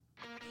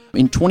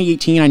In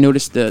 2018, I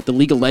noticed the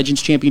League of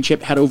Legends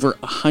Championship had over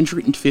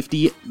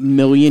 150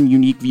 million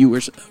unique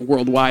viewers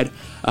worldwide,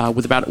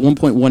 with about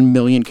 1.1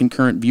 million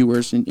concurrent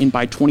viewers. And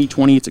by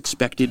 2020, it's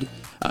expected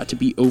to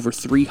be over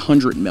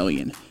 300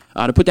 million.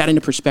 To put that into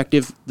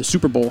perspective, the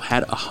Super Bowl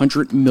had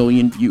 100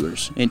 million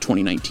viewers in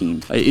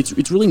 2019.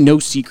 It's really no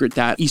secret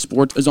that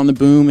esports is on the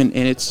boom, and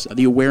it's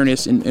the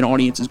awareness and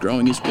audience is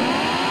growing as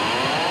well.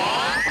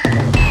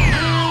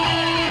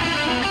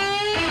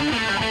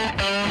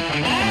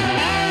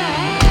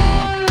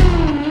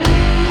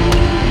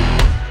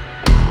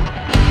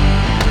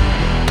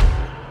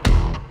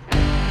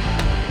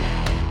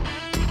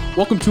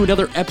 Welcome to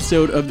another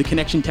episode of the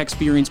Connection Tech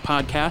Experience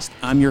podcast.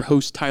 I'm your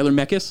host, Tyler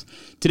Meckes.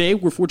 Today,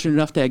 we're fortunate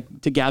enough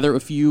to gather a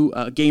few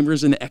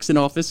gamers in the Exton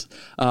office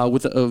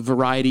with a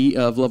variety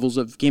of levels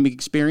of gaming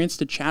experience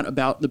to chat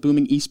about the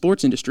booming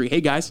esports industry.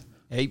 Hey, guys.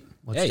 Hey,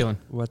 what's doing?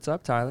 What's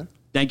up, Tyler?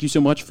 Thank you so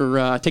much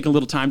for taking a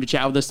little time to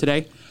chat with us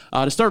today.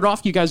 To start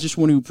off, you guys just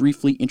want to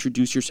briefly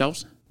introduce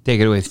yourselves. Take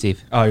it away,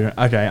 Steve. Oh,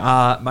 okay.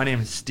 My name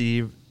is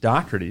Steve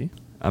Doherty.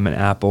 I'm an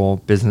Apple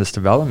business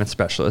development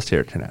specialist here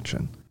at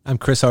Connection. I'm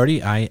Chris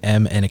Hardy. I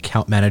am an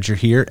account manager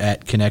here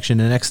at Connection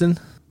in Exton.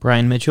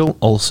 Brian Mitchell,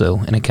 also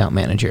an account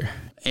manager.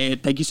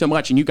 And thank you so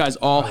much. And you guys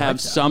all have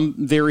some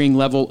varying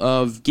level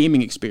of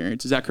gaming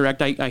experience. Is that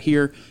correct? I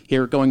hear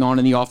going on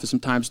in the office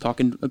sometimes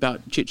talking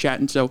about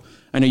chit-chat. And so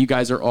I know you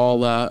guys are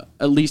all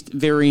at least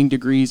varying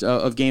degrees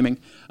of gaming.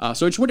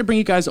 So I just wanted to bring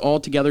you guys all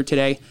together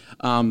today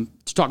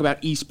to talk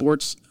about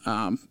esports,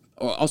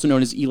 also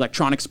known as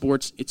electronic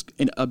sports. It's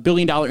a $1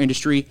 billion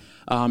industry.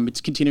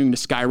 It's continuing to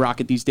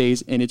skyrocket these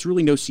days, and it's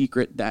really no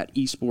secret that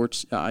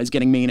esports is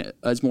getting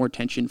more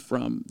attention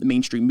from the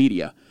mainstream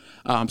media.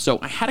 So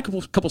I had a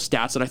couple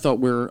stats that I thought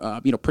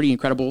were pretty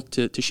incredible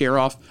to share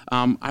off.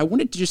 I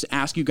wanted to just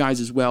ask you guys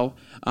as well.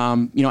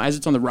 As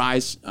it's on the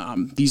rise,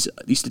 these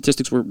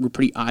statistics were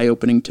pretty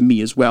eye-opening to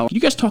me as well. Can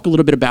you guys talk a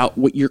little bit about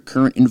what your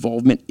current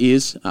involvement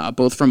is,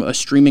 both from a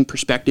streaming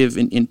perspective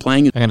in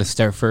playing? I'm going to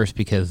start first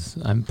because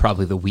I'm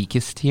probably the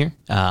weakest here.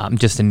 I'm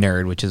just a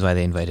nerd, which is why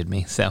they invited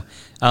me. So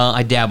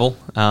I dabble.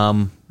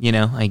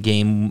 I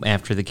game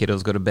after the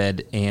kiddos go to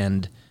bed,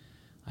 and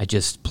I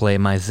just play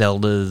my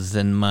Zeldas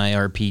and my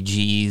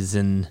RPGs,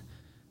 and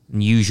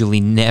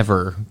usually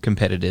never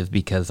competitive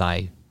because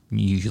I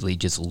usually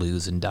just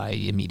lose and die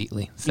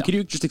immediately. So. Could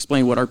you just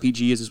explain what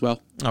RPG is as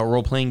well? A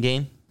role-playing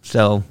game.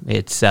 So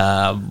it's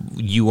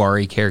you are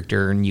a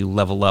character and you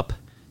level up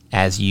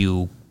as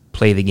you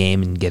play the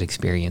game and get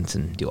experience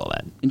and do all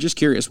that. And just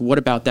curious, what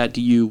about that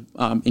do you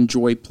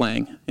enjoy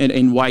playing,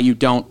 and why you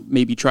don't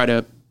maybe try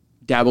to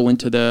dabble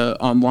into the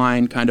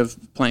online kind of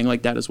playing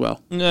like that as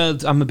well?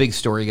 I'm a big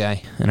story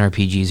guy, and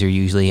RPGs are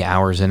usually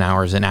hours and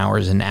hours and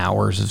hours and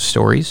hours of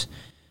stories.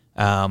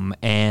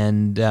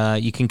 And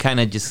you can kind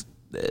of just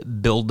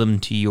build them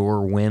to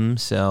your whim.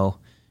 So,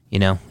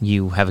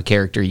 you have a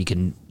character, you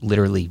can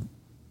literally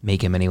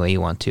make him any way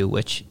you want to,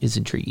 which is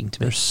intriguing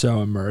to me. They're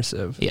so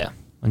immersive. Yeah,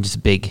 I'm just a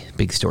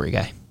big story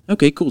guy.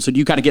 Okay, cool. So do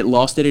you kind of get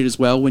lost in it as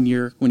well when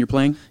you're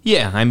playing?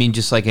 Yeah, I mean,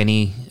 just like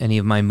any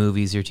of my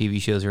movies or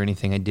TV shows or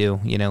anything I do,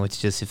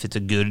 it's just if it's a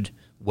good,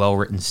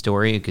 well-written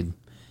story,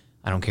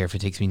 I don't care if it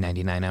takes me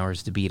 99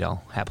 hours to beat,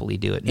 I'll happily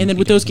do it. And then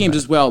with those games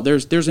as well,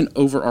 there's an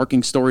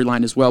overarching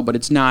storyline as well, but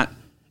it's not,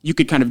 you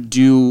could kind of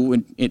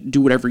do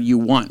whatever you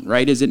want,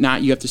 right? Is it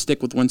not you have to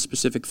stick with one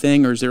specific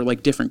thing, or is there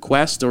like different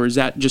quests, or is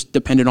that just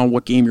dependent on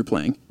what game you're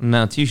playing?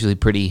 No, it's usually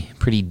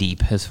pretty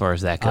deep as far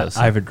as that goes.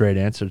 I have a great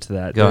answer to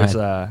that. There's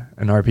an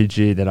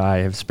RPG that I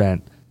have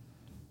spent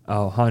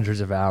hundreds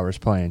of hours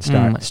playing,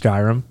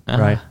 Skyrim,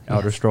 right?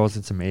 Elder Scrolls,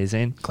 it's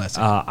amazing.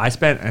 Classic. I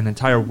spent an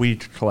entire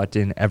week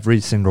collecting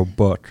every single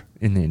book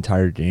in the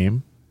entire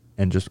game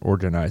and just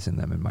organizing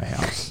them in my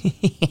house.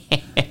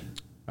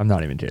 I'm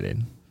not even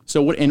kidding.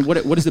 So what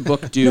does the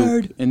book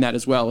do in that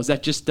as well? Is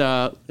that just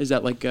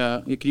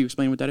could you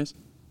explain what that is?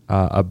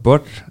 A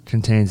book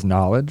contains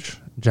knowledge,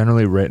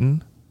 generally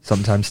written,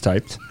 sometimes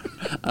typed.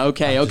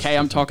 Okay,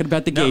 I'm talking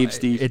about the game,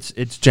 Steve.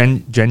 It's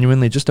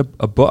genuinely just a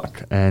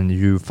book, and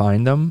you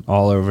find them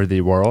all over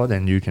the world,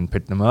 and you can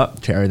pick them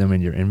up, carry them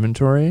in your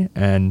inventory,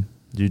 and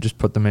you just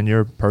put them in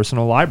your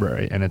personal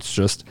library, and it's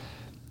just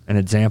an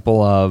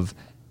example of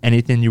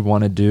anything you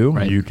want to do,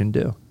 you can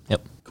do.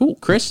 Yep. Cool.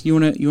 Chris, you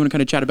want to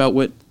kind of chat about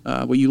what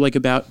you like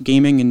about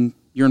gaming and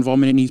your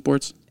involvement in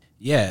esports?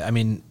 Yeah, I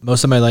mean,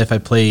 most of my life I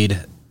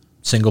played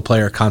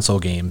single-player console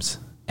games,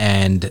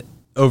 and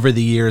over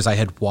the years I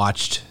had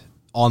watched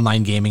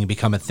online gaming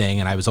become a thing,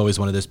 and I was always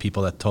one of those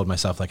people that told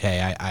myself, like,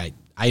 hey,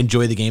 I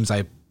enjoy the games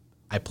I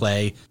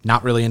play,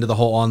 not really into the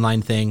whole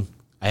online thing.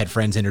 I had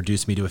friends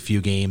introduce me to a few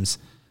games,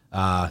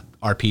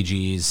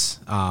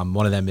 RPGs.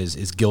 One of them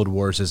is Guild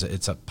Wars.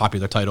 It's a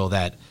popular title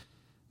that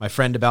my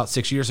friend about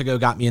 6 years ago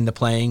got me into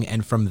playing,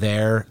 and from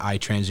there I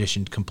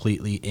transitioned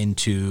completely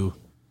into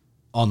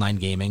online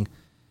gaming.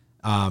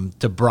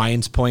 To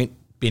Brian's point,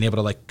 being able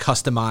to like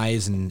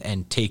customize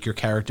and take your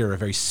character a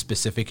very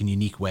specific and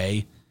unique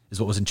way is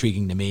what was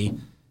intriguing to me.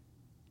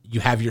 You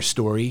have your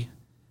story,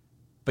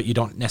 but you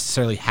don't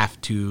necessarily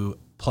have to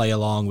play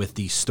along with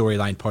the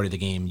storyline part of the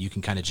game, you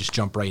can kind of just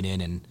jump right in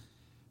and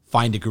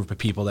find a group of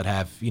people that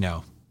have,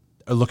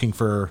 are looking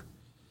for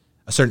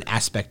a certain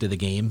aspect of the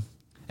game.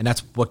 And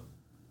that's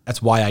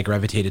why I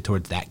gravitated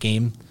towards that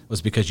game,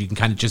 was because you can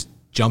kind of just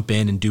jump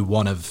in and do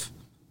one of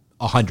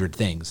 100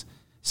 things.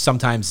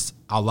 Sometimes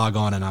I'll log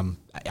on and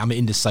I'm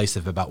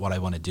indecisive about what I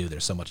want to do.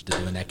 There's so much to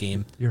do in that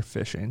game. You're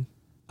fishing.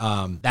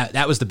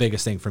 That was the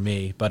biggest thing for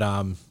me. But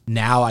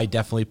now I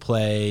definitely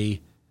play.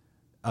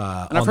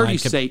 And I've heard you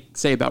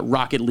say about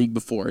Rocket League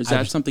before. Is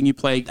that something you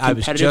play competitively? I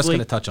was just going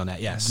to touch on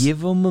that. Yes. Give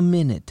them a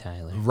minute,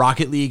 Tyler.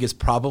 Rocket League is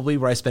probably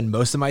where I spend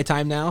most of my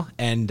time now.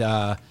 And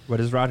what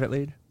is Rocket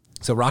League?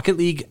 So Rocket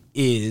League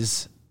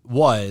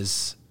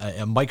was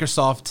a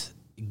Microsoft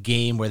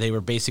game where they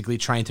were basically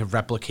trying to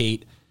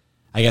replicate,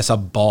 I guess, a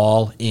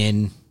ball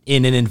in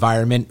an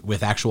environment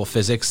with actual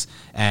physics.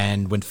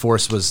 And when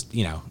force was,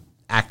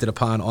 acted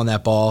upon on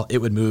that ball, it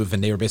would move,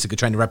 and they were basically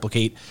trying to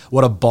replicate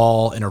what a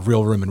ball in a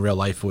real room in real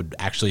life would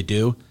actually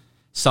do.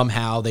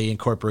 Somehow they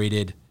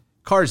incorporated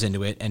cars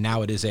into it, and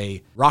now it is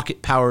a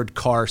rocket-powered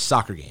car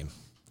soccer game.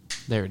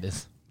 There it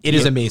is. It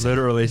is amazing.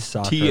 Literally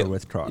soccer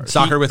with cars.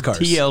 Soccer with cars.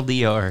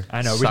 TLDR.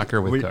 I know. Soccer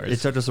with cars.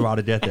 It took us a while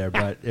to get there,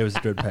 but it was a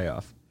good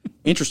payoff.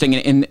 Interesting,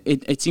 and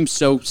it seems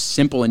so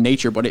simple in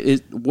nature, but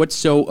what's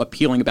so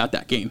appealing about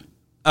that game?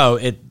 Oh,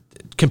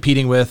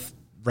 competing with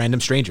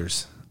random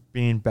strangers.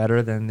 Being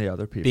better than the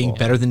other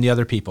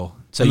people.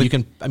 So you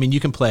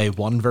can play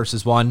 1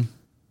 versus 1,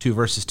 2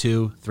 versus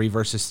 2, 3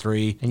 versus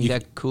 3. And you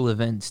got cool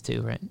events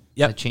too, right?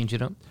 Yep. That change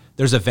it up.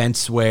 There's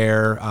events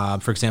where,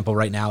 for example,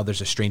 right now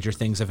there's a Stranger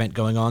Things event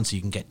going on, so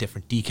you can get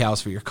different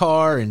decals for your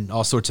car and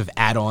all sorts of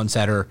add-ons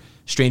that are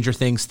Stranger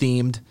Things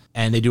themed.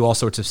 And they do all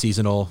sorts of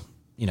seasonal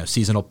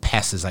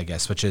passes, I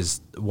guess, which is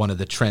one of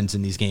the trends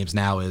in these games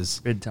now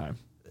is big time.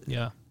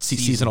 Yeah.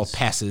 Seasonal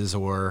passes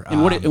or...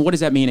 And what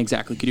does that mean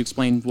exactly? Could you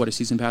explain what a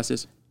season pass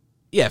is?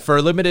 Yeah, for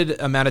a limited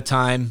amount of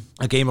time,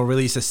 a game will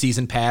release a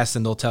season pass,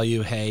 and they'll tell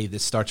you, hey,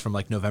 this starts from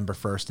like November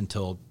 1st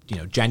until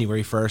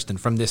January 1st, and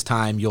from this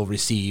time you'll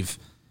receive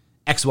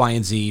X, Y,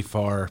 and Z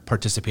for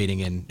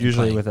participating in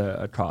usually playing. With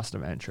a cost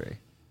of entry.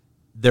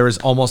 There is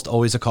almost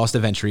always a cost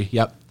of entry,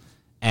 yep.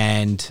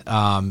 And...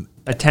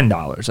 at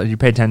 $10. You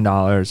pay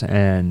 $10,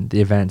 and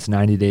the event's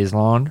 90 days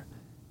long,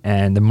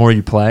 and the more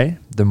you play,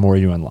 the more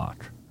you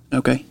unlock.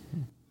 Okay.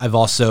 I've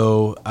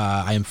also,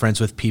 I am friends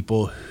with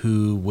people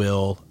who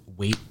will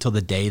wait till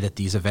the day that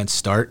these events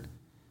start,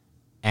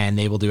 and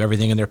they will do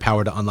everything in their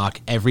power to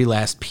unlock every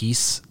last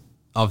piece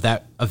of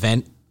that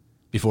event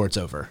before it's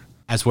over.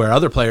 As where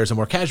other players are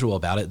more casual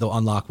about it, they'll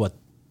unlock what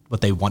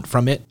they want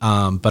from it.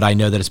 But I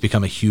know that it's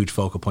become a huge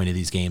focal point of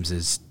these games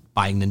is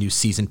buying the new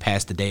season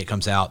pass the day it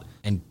comes out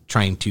and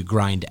trying to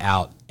grind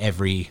out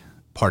every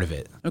part of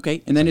it.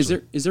 Okay, and then is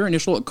there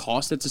initial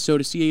cost that's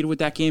associated with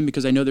that game?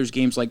 Because I know there's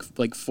games like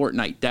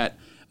Fortnite that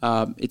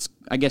it's,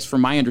 I guess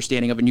from my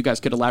understanding of it, and you guys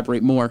could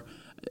elaborate more,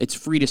 it's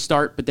free to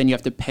start, but then you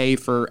have to pay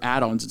for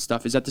add-ons and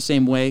stuff. Is that the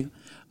same way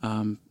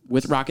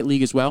with Rocket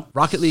League as well?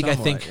 Rocket League,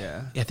 Somewhat,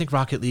 I think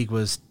Rocket League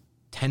was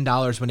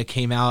 $10 when it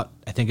came out.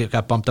 I think it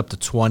got bumped up to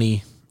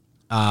 $20.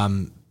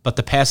 But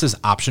the pass is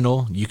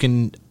optional. You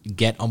can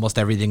get almost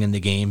everything in the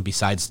game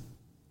besides,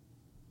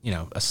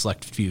 a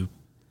select few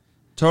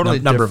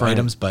number of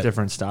items, but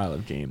different style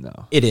of game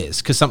though. It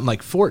is, because something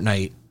like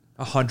Fortnite,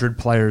 100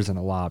 players in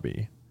a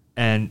lobby,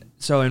 and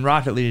so in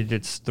Rocket League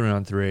it's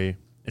 3-on-3.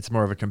 It's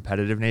more of a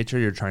competitive nature.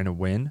 You're trying to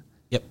win.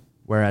 Yep.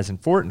 Whereas in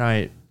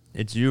Fortnite,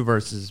 it's you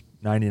versus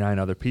 99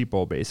 other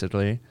people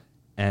basically,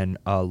 and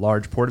a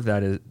large part of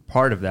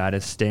that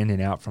is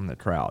standing out from the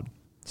crowd.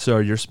 So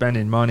you're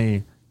spending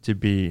money to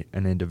be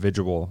an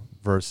individual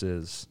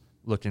versus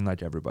looking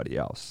like everybody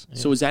else.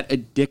 So is that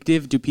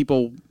addictive? Do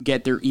people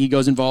get their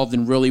egos involved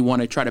and really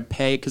want to try to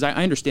pay? Because I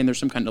understand there's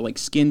some kind of like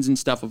skins and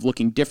stuff of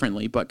looking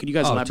differently, but could you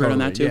guys elaborate on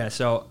that too? Yeah,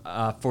 so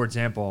for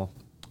example,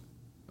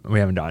 we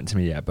haven't gotten to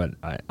me yet, but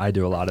I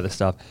do a lot of this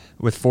stuff.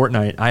 With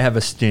Fortnite, I have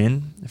a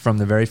skin from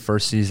the very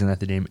first season that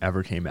the game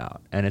ever came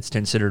out, and it's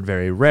considered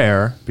very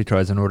rare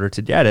because in order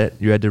to get it,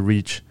 you had to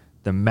reach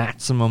the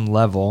maximum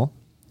level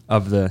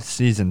of the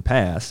season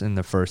pass in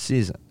the first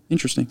season.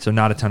 Interesting. So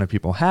not a ton of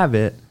people have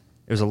it.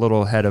 It was a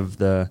little ahead of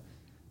the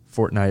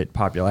Fortnite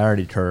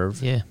popularity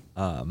curve. Yeah.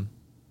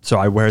 So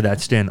I wear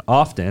that skin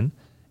often,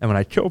 and when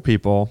I kill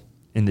people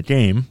in the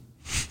game,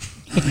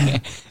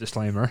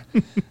 disclaimer,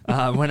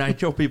 when I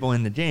kill people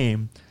in the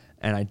game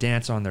and I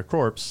dance on their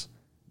corpse,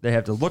 they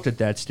have to look at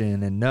that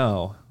skin and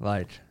know,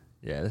 like,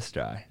 yeah, this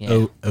guy.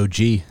 Yeah. OG.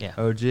 Yeah.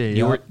 OG.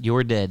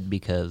 You're dead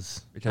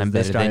because I'm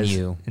this better guy than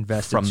you.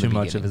 invested from too the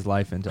much of beginning. his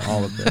life into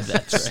all of this.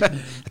 That's right.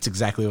 That's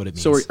exactly what it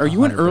means. So are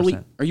you an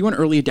 100%.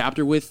 early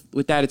adapter with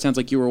that? It sounds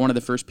like you were one of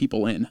the first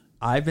people in.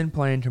 I've been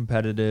playing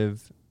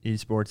competitive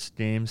esports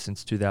games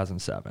since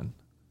 2007.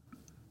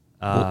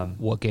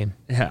 What game?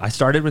 Yeah, I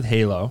started with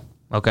Halo.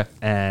 Okay.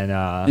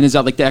 And is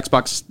that like the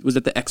Xbox? Was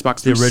it the Xbox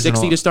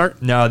 360 to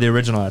start? No, the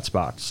original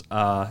Xbox.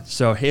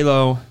 So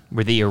Halo.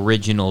 Where the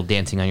original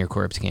Dancing on Your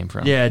Corpse came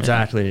from. Yeah,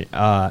 exactly.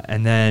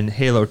 And then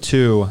Halo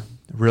 2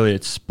 really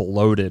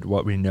exploded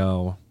what we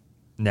know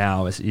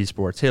now is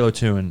esports. Halo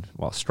 2 and,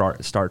 well,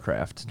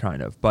 StarCraft,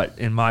 kind of. But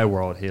in my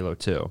world, Halo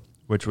 2,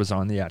 which was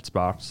on the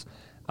Xbox.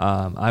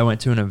 I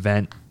went to an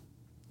event,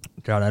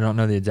 God, I don't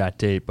know the exact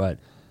date, but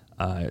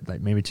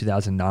like maybe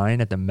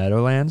 2009 at the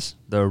Meadowlands,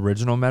 the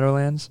original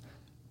Meadowlands,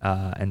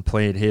 and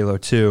played Halo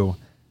 2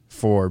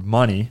 for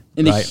money.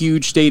 In a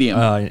huge stadium.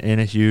 In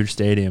a huge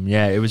stadium.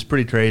 Yeah, it was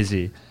pretty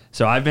crazy.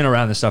 So I've been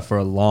around this stuff for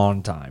a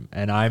long time,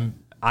 and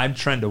I'm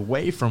trend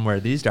away from where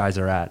these guys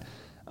are at.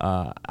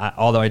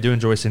 Although I do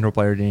enjoy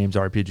single-player games,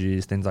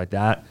 RPGs, things like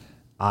that,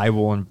 I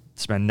will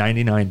spend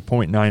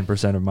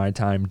 99.9% of my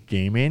time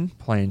gaming,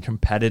 playing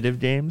competitive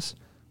games,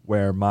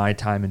 where my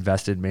time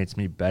invested makes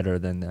me better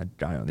than the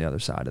guy on the other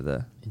side of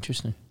the...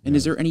 Interesting. And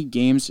is there any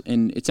games,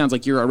 and it sounds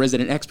like you're a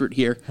resident expert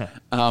here,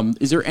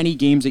 is there any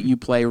games that you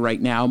play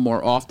right now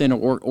more often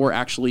or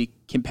actually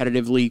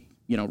competitively,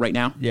 right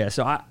now? Yeah,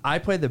 so I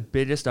play the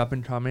biggest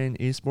up-and-coming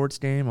esports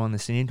game on the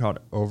scene called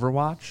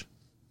Overwatch.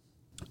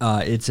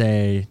 It's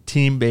a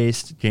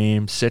team-based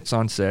game,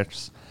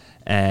 6-on-6,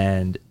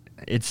 and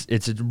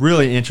it's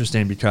really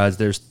interesting because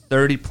there's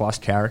 30-plus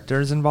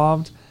characters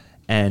involved,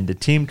 and the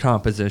team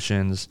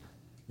compositions,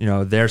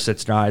 their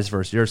 6 guys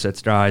versus your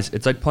 6 guys,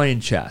 it's like playing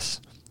chess.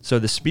 So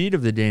the speed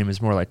of the game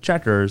is more like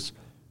checkers,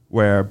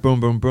 where boom,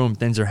 boom, boom,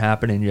 things are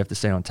happening, you have to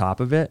stay on top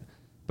of it.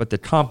 But the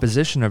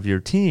composition of your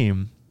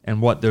team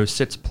and what those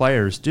 6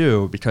 players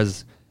do,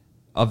 because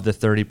of the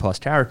 30-plus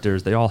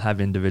characters, they all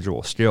have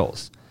individual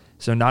skills.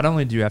 So not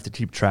only do you have to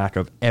keep track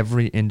of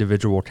every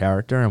individual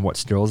character and what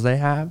skills they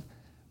have,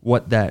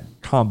 what that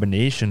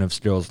combination of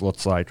skills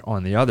looks like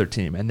on the other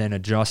team, and then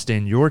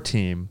adjusting your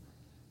team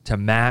to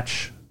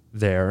match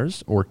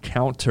theirs or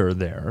counter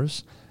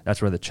theirs.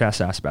 That's where the chess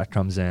aspect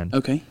comes in.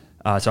 Okay.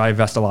 So I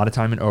invest a lot of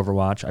time in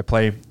Overwatch. I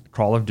play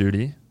Call of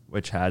Duty,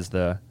 which has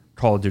the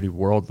Call of Duty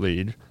World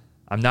League.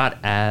 I'm not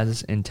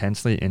as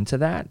intensely into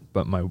that,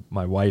 but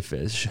my wife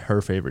is.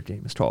 Her favorite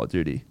game is Call of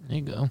Duty. There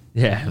you go.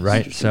 Yeah,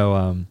 right.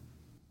 So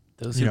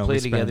those who play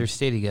together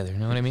stay together. You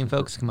know what I mean,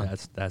 folks? Come on.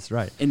 That's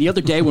right. And the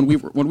other day when we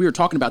were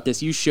talking about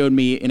this, you showed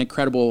me an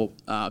incredible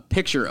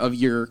picture of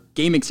your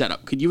gaming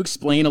setup. Could you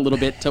explain a little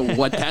bit to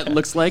what that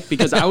looks like?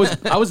 Because I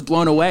was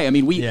blown away. I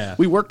mean,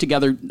 we work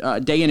together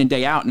day in and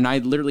day out, and I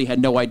literally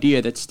had no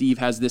idea that Steve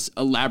has this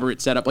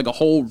elaborate setup, like a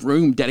whole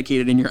room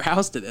dedicated in your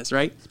house to this,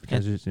 right?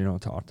 Because you don't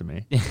talk to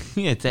me.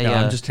 Yeah, it's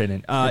I'm just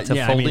kidding. It's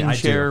a folding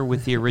chair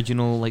with the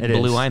original blue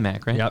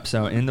iMac, right? Yep.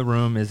 So in the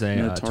room is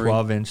a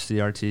 12-inch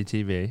CRT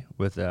TV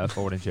with a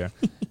folding chair.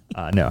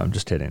 No, I'm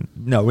just kidding.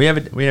 No, we have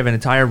an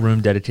entire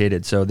room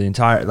dedicated. So the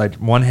entire, like,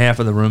 one half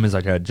of the room is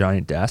like a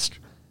giant desk.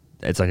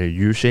 It's like a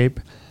U shape,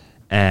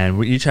 and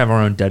we each have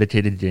our own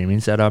dedicated gaming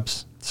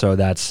setups. So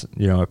that's a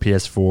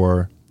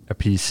PS4, a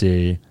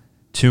PC,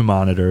 2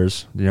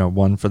 monitors.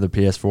 One for the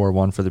PS4,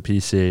 one for the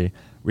PC.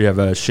 We have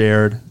a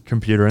shared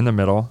computer in the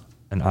middle,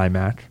 an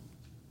iMac,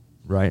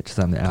 right? Because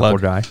I'm the Apple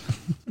guy.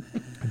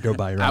 Go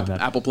buy your own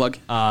Apple plug.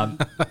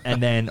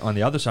 And then on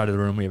the other side of the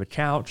room, we have a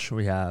couch.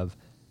 We have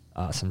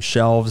some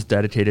shelves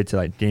dedicated to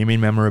like gaming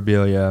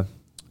memorabilia.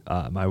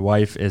 My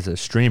wife is a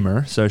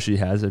streamer, so she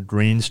has a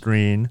green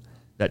screen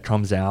that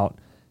comes out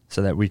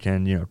so that we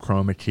can,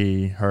 chroma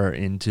key her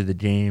into the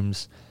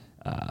games.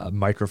 A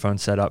microphone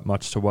setup,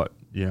 much to what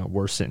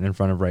we're sitting in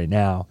front of right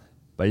now.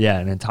 But yeah,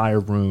 an entire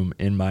room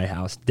in my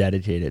house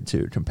dedicated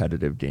to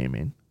competitive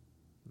gaming.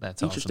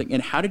 That's interesting. Awesome.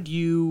 And how did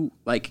you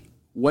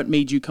what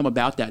made you come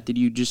about that? Did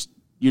you just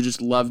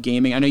love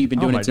gaming? I know you've been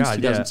doing it since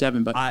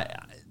 2007,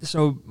 but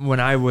so when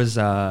I was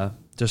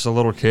just a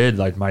little kid,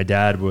 like, my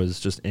dad was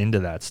just into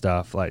that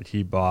stuff. Like,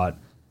 he bought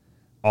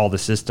all the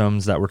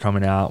systems that were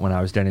coming out when I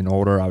was getting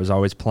older. I was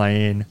always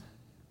playing.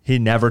 He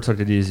never took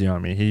it easy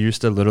on me. He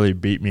used to literally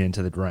beat me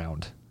into the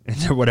ground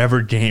into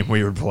whatever game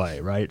we would play,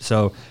 right?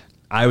 So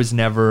I was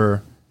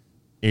never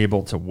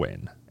able to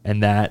win.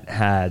 And that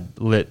had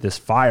lit this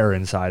fire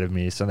inside of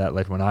me so that,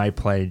 like, when I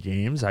played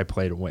games, I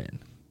play to win.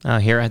 Oh,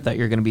 here I thought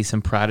you were going to be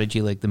some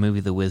prodigy like the movie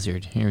The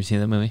Wizard. You ever seen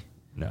that movie?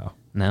 No.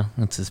 No?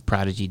 It's this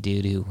prodigy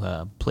dude who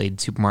played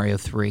Super Mario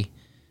 3,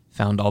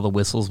 found all the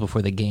whistles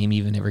before the game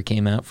even ever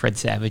came out. Fred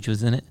Savage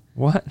was in it.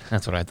 What?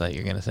 That's what I thought you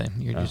were going to say.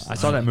 I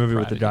saw that movie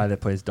with the guy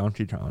that plays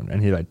Donkey Kong,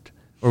 and he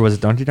or was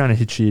it Donkey Kong and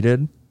he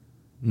cheated?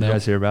 No. You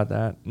guys hear about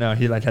that? No,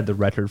 he had the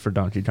record for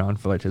Donkey Kong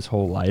for his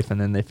whole life, and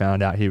then they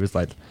found out he was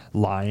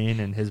lying,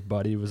 and his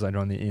buddy was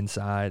on the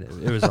inside.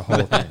 It was a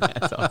whole thing.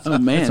 Oh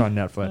man, it's on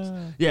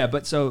Netflix. Yeah,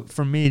 but so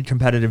for me,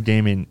 competitive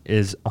gaming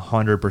is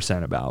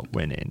 100% about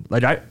winning.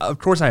 Of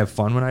course I have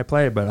fun when I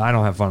play, but I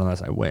don't have fun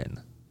unless I win.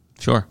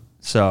 Sure.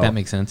 So that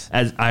makes sense.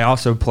 As I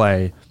also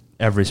play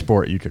every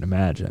sport you could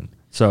imagine,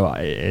 so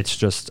it's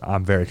just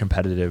I'm very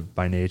competitive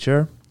by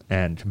nature,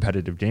 and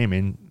competitive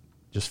gaming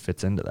just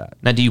fits into that.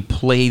 Now, do you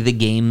play the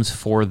games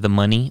for the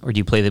money, or do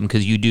you play them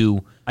because you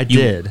do?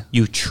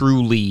 You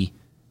truly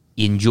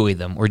enjoy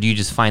them, or do you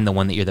just find the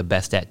one that you're the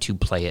best at to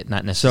play it,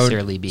 not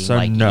necessarily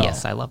no.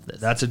 Yes, I love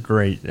this. That's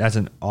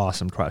an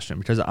awesome question,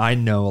 because I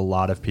know a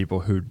lot of people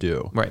who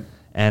do. Right.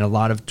 And a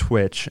lot of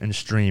Twitch and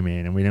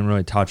streaming, and we didn't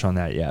really touch on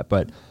that yet,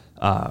 but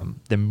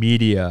the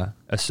media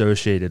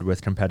associated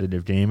with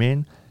competitive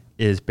gaming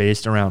is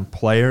based around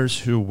players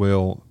who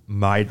will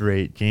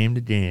migrate game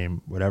to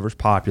game, whatever's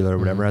popular,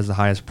 whatever has the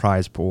highest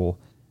prize pool,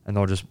 and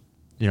they'll just,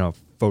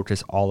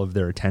 focus all of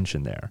their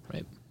attention there.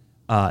 Right.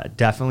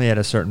 Definitely at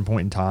a certain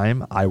point in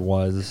time, I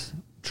was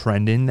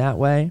trending that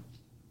way.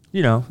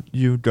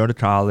 You go to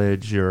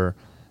college, your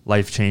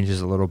life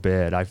changes a little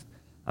bit.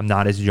 I'm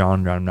not as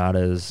young, I'm not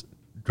as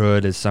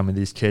good as some of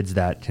these kids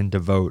that can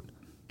devote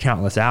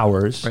countless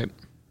hours. Right.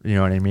 You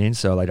know what I mean?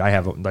 So like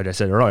I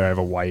said earlier, I have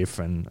a wife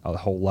and a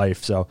whole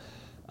life. So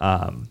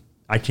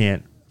I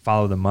can't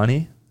follow the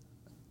money,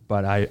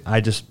 but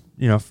I just,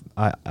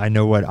 I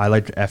know what I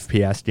like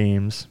FPS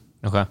games,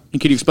 Okay. And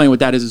could you explain what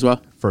that is as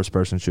well? first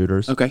person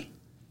shooters, Okay.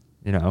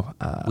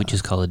 Which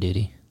is Call of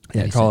Duty.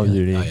 yeah, Call of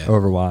Duty, Oh, yeah.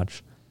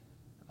 Overwatch.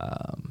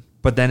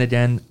 But then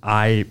again,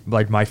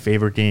 my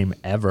favorite game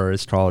ever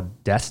is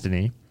called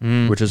Destiny,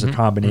 which is a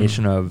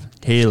combination of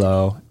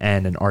Halo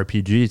and an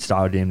RPG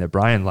style game that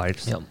Brian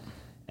likes. Yep.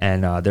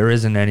 And there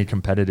isn't any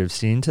competitive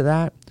scene to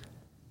that,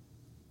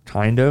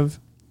 kind of.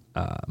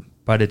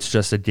 But it's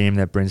just a game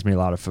that brings me a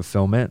lot of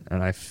fulfillment,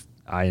 and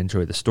I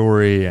enjoy the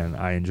story, and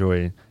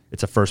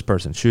it's a first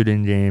person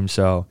shooting game,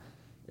 so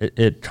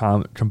it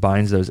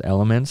combines those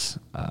elements.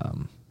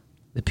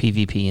 The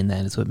PvP in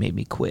that is what made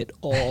me quit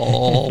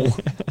all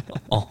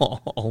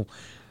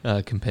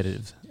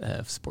competitive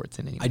sports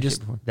in any way,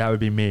 shape, or form. That would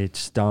be me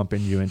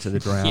stomping you into the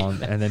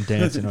ground and then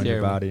dancing on your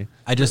Terrible. body.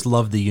 I just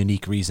love the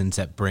unique reasons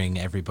that bring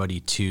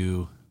everybody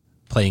to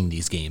playing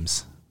these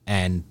games,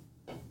 and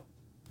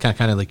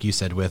kind of like you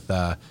said with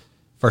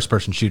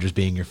first-person shooters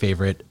being your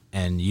favorite,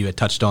 and you had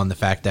touched on the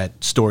fact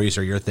that stories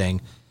are your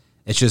thing.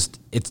 It's just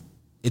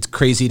it's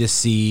crazy to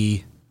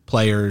see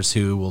players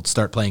who will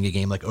start playing a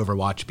game like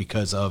Overwatch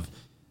because of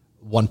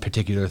one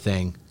particular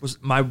thing.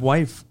 My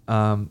wife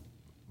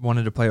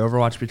wanted to play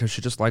Overwatch because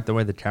she just liked the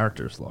way the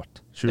characters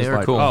looked. She was They were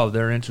like, cool. "Oh,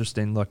 they're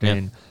interesting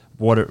looking.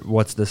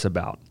 What's this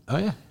about?" Oh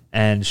yeah.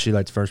 And she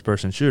likes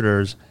first-person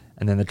shooters,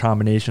 and then the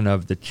combination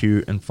of the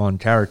cute and fun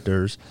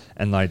characters,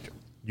 and like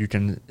you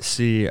can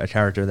see a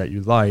character that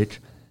you like.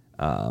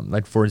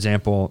 Like for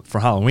example, for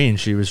Halloween,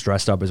 she was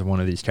dressed up as one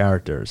of these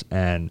characters,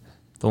 and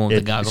The one with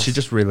the goggles? she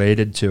just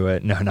related to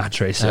it. No, not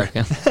Tracer.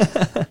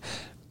 Okay.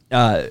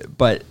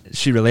 But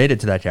she related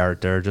to that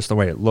character, just the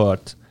way it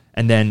looked.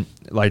 And then,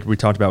 like we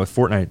talked about with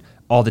Fortnite,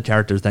 all the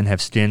characters then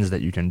have skins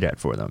that you can get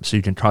for them, so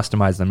you can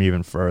customize them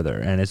even further.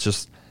 And it's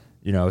just,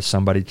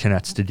 somebody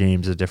connects to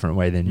games a different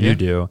way than you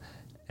do,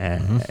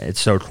 and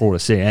it's so cool to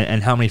see.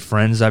 And how many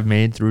friends I've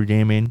made through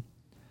gaming,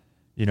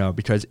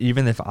 because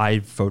even if I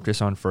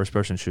focus on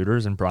first-person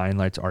shooters and Brian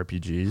likes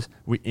RPGs,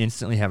 we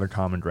instantly have a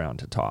common ground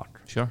to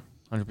talk. Sure.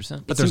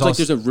 100%. It seems like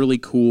there's a really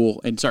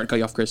cool, and sorry to cut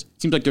you off, Chris.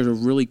 It seems like there's a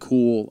really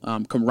cool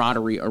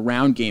camaraderie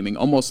around gaming,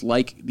 almost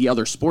like the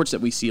other sports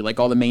that we see, like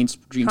all the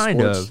mainstream Kind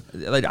sports.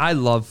 of. Like, I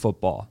love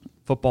football.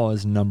 Football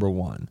is number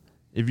one.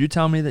 If you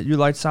tell me that you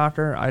like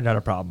soccer, I got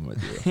a problem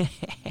with you.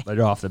 Like,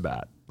 off the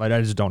bat. Like, I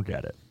just don't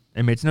get it.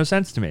 It makes no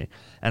sense to me.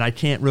 And I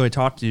can't really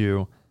talk to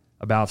you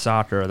about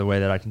soccer the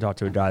way that I can talk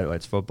to a guy that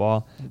likes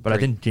football. But I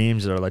think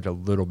games are like a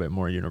little bit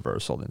more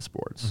universal than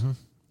sports.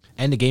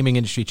 And the gaming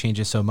industry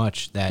changes so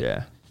much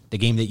that the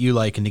game that you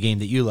like and the game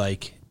that you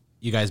like,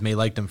 you guys may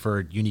like them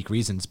for unique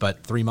reasons,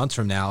 but 3 months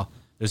from now,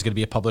 there's going to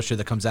be a publisher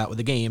that comes out with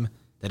a game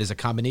that is a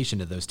combination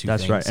of those two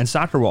things. That's right. And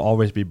soccer will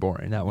always be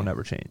boring. That will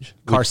never change.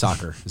 Car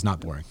soccer is not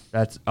boring.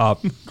 That's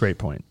great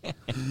point.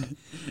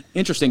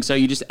 Interesting. So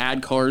you just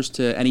add cars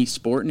to any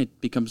sport and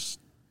it becomes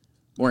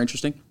more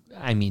interesting?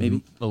 I mean,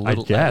 Maybe. a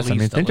little. I guess. at I mean,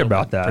 least a think little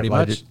about bit. that. Pretty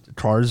Like, much.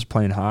 cars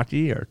playing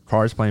hockey or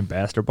cars playing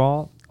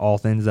basketball, all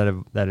things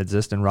that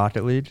exist in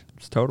Rocket League.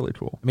 It's totally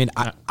cool. I mean,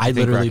 I I think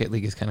literally, Rocket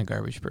League is kind of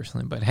garbage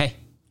personally, but hey,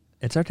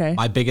 It's okay.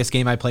 my biggest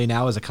game I play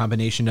now is a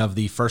combination of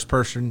the first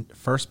person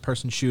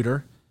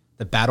shooter,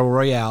 the Battle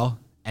Royale,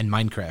 and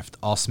Minecraft,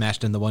 all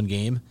smashed into one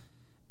game.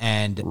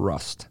 And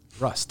Rust.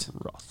 Rust.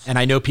 And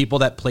I know people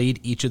that played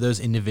each of those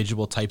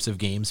individual types of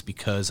games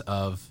because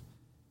of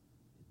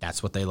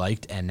that's what they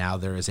liked. And now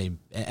there is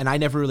and I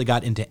never really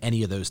got into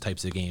any of those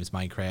types of games,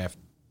 Minecraft.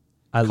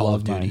 I Call love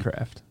of Duty.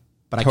 Minecraft.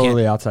 But I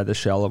totally can't. outside the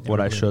shell of what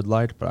I should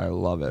like, but I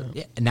love it.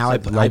 Yeah, and now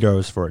It's like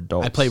Legos for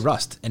adults. I play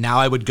Rust, and now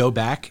I would go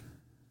back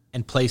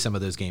and play some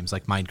of those games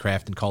like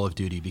Minecraft and Call of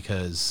Duty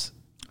because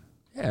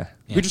Yeah.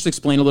 Could you just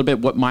explain a little bit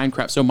what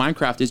Minecraft? So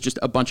Minecraft is just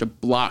a bunch of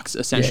blocks,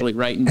 essentially,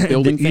 right? And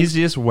building The things.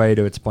 easiest way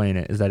to explain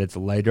it is that it's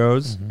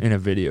Legos in a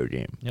video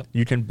game. Yep.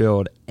 You can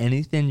build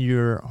anything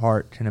your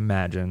heart can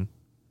imagine,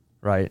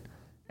 right?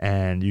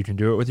 And you can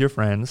do it with your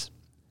friends.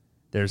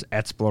 There's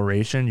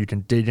exploration. You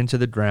can dig into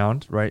the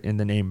ground, right? In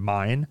the name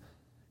mine.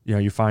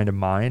 You find a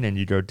mine and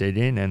you go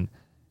digging, and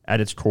at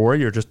its core,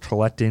 you're just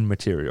collecting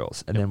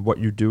materials. And then what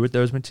you do with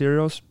those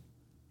materials,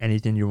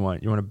 anything you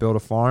want. You want to build a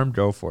farm,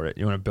 go for it.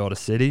 You want to build a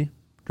city,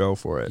 go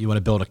for it. you want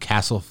to build a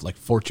castle like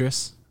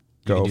fortress.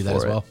 You Go can do that for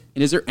as it. well.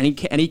 And is there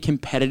any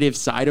competitive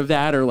side of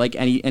that, or like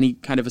any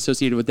kind of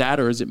associated with that,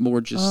 or is it more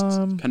just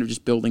kind of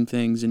just building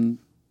things and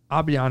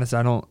I'll be honest,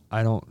 I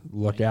don't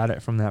look at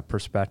it from that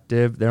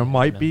perspective. There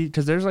might be,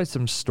 because there's like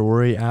some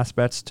story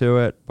aspects to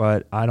it,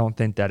 but I don't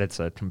think that it's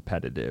a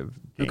competitive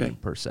game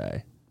per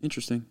se.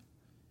 Interesting.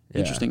 Yeah.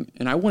 Interesting.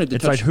 And I wanted to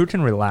It's touch. like who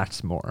can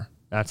relax more.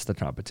 That's the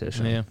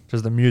competition. Yeah.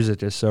 Because the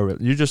music is so.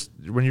 You just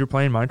when you're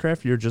playing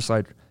Minecraft, you're just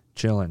like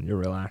chilling, you're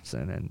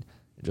relaxing, and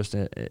just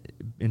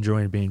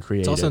enjoying being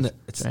creative. It's also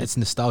it's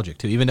nostalgic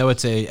too, even though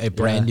it's a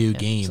brand new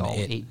game. It's all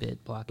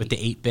 8-bit block. With the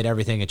 8-bit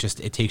everything, it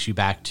takes you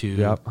back to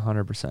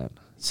 100%.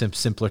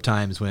 Simpler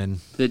times when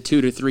the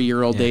 2 to 3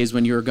 year old days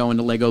when you were going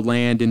to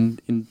Legoland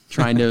and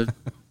trying to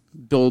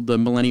build the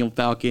Millennium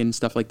Falcon and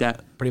stuff like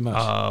that. pretty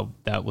much.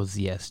 That was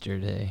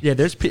yesterday. Yeah,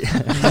 there's.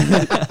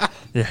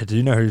 Yeah, do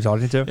you know who you're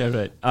talking to?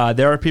 Yeah, right.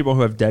 There are people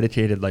who have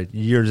dedicated like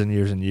years and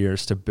years and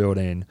years to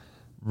building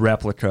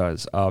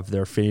replicas of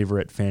their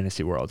favorite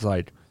fantasy worlds,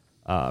 like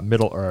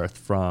Middle Earth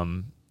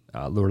from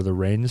Lord of the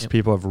Rings. Yep.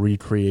 People have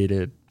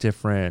recreated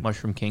different.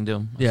 Mushroom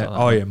Kingdom. I Yeah. saw that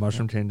Oh one. yeah,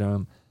 Mushroom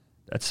Kingdom.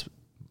 That's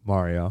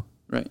Mario.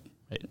 Right.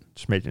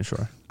 Just making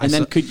sure. And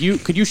then could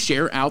you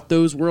share out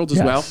those worlds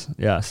as well?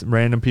 Yes.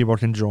 Random people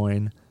can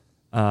join.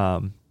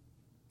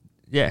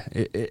 Yeah,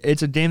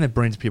 it's a game that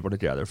brings people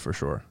together for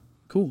sure.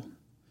 Cool.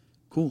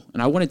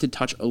 And I wanted to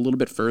touch a little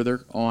bit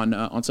further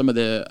on some of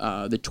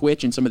the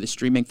Twitch and some of the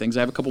streaming things. I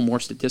have a couple more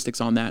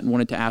statistics on that, and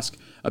wanted to ask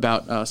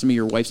about some of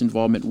your wife's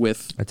involvement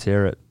with Let's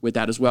hear it.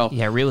 that as well.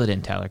 Yeah, reel it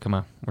in, Tyler. Come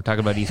on. We're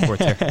talking about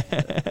esports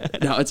here.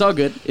 No, it's all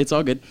good. It's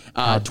all good.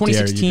 How dare you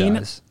 2016.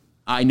 guys.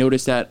 I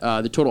noticed that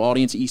the total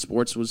audience of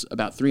esports was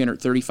about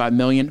 335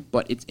 million,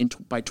 but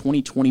by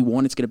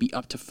 2021 it's going to be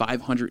up to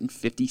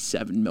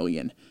 557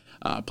 million.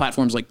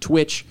 Platforms like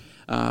Twitch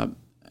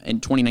in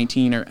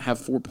 2019 have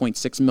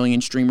 4.6 million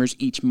streamers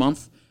each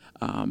month,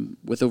 and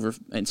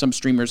some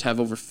streamers have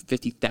over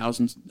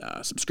 50,000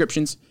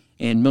 subscriptions,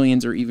 and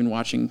millions are even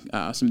watching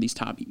some of these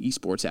top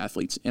esports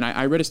athletes. And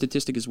I read a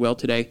statistic as well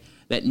today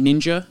that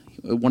Ninja,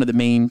 one of the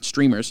main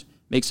streamers,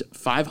 makes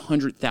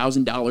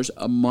 $500,000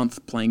 a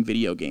month playing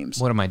video games.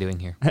 What am I doing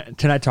here?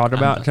 Can I talk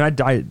about? Can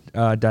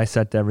I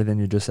dissect everything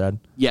you just said?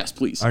 Yes,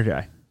 please.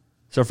 Okay.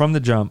 So from the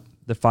jump,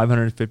 the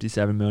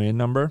 557 million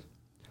number,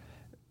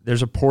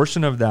 there's a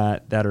portion of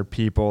that are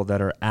people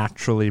that are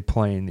actually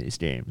playing these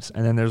games.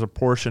 And then there's a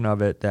portion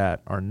of it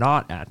that are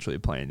not actually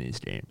playing these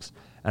games.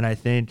 And I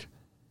think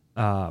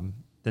the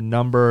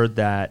number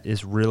that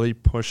is really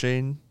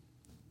pushing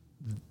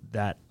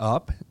that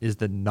up is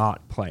the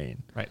not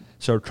playing. Right.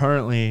 So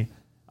currently,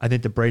 I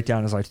think the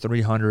breakdown is like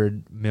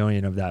 300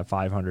 million of that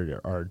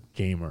 500 are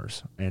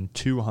gamers and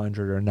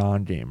 200 are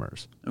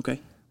non-gamers.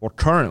 Okay. Well,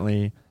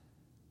 currently,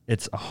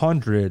 it's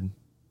 100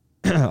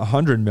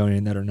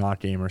 million that are not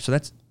gamers. So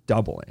that's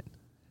doubling.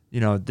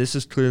 This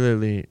is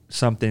clearly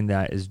something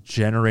that is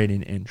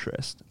generating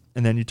interest.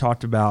 And then you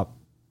talked about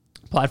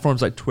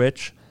platforms like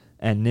Twitch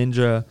and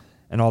Ninja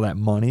and all that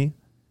money,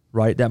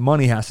 right? That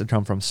money has to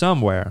come from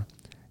somewhere.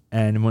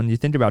 And when you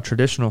think about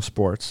traditional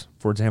sports,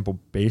 for example,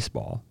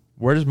 baseball,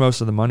 where does most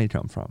of the money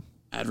come from?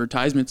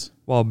 Advertisements.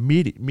 Well,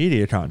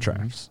 media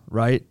contracts,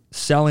 right?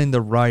 Selling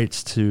the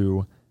rights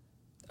to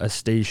a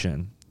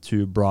station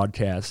to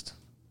broadcast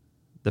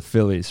the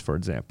Phillies, for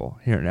example,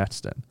 here in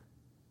Exton.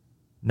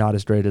 Not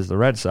as great as the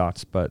Red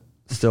Sox, but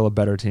still a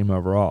better team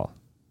overall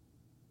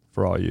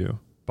for all you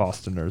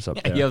Bostoners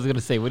up there. Yeah, I was going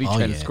to say, what are you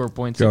trying to score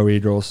points? Go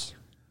Eagles,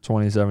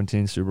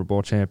 2017 Super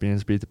Bowl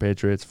champions, beat the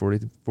Patriots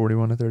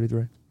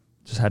 41-33.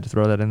 Just had to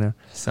throw that in there.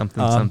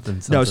 Something.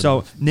 No,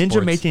 so Ninja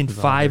Sports making is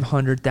all good.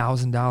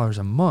 $500,000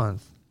 a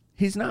month.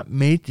 He's not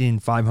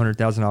making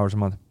 $500,000 a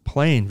month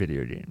playing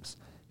video games.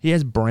 He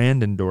has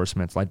brand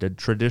endorsements like a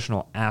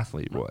traditional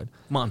athlete would.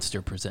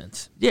 Monster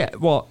presents. Yeah,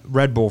 well,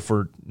 Red Bull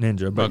for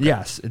Ninja, but Okay.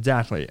 yes,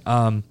 exactly.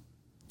 And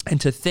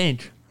to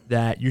think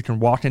that you can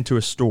walk into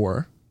a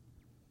store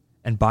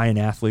and buy an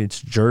athlete's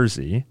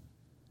jersey,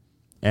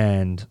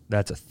 and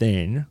that's a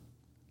thing.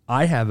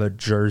 I have a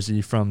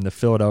jersey from the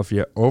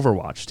Philadelphia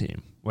Overwatch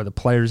team with a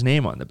player's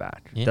name on the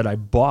back that I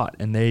bought,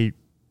 and they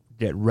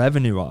get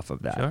revenue off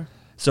of that. Sure.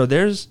 So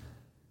there's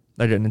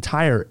like an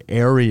entire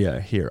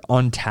area here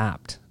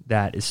untapped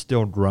that is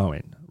still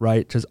growing,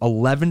 right? Because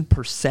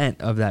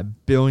 11% of that $1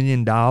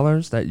 billion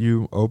that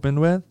you opened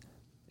with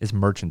is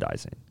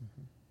merchandising.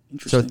 So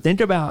Interesting.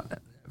 think about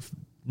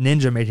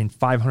Ninja making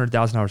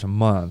 $500,000 a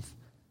month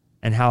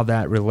and how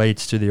that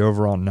relates to the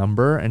overall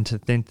number, and to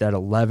think that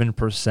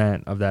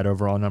 11% of that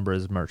overall number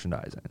is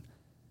merchandising.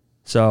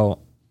 So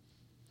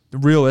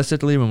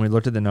realistically, when we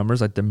looked at the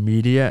numbers, like the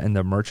media and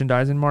the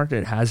merchandising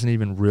market hasn't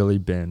even really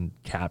been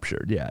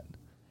captured yet.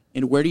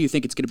 And where do you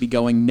think it's going to be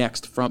going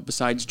next from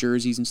besides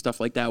jerseys and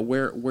stuff like that?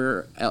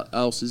 Where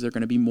else is there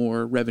going to be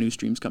more revenue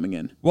streams coming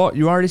in? Well,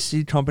 you already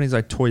see companies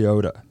like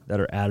Toyota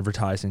that are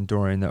advertising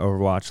during the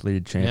Overwatch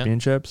League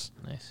championships.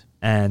 Nice.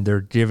 And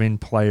they're giving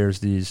players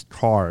these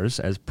cars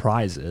as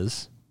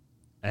prizes.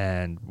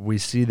 And we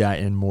see that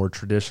in more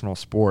traditional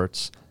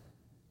sports.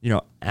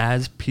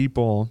 As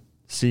people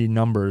see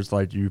numbers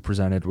like you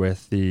presented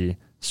with the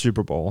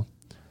Super Bowl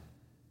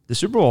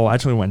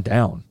actually went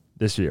down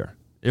this year.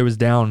 It was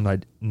down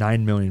like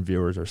 9 million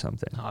viewers or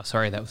something. Oh,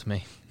 sorry, that was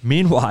me.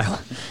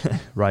 Meanwhile,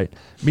 right.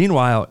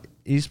 Meanwhile,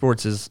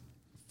 esports is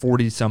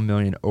 40-some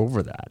million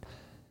over that.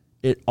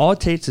 All it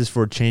takes is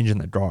for a change in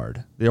the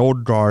guard. The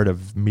old guard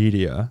of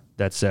media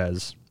that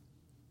says,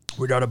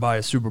 we got to buy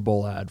a Super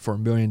Bowl ad for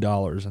 $1 million,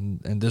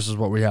 and this is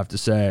what we have to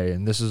say,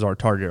 and this is our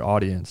target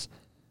audience.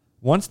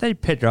 Once they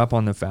pick up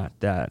on the fact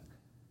that,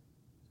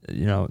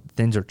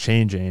 things are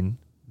changing,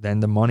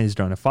 then the money's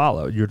going to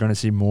follow. You're going to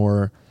see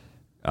more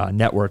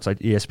networks like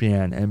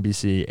ESPN,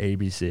 NBC,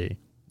 ABC.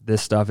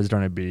 This stuff is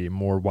going to be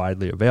more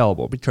widely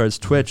available because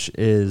Twitch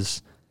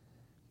is,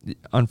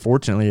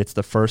 unfortunately, it's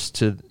the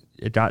first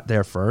it got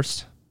there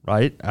first,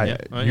 right?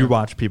 You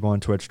watch people on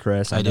Twitch,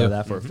 Chris. I know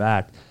that for a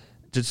fact.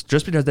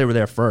 Just because they were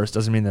there first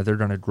doesn't mean that they're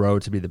going to grow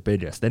to be the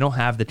biggest. They don't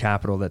have the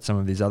capital that some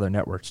of these other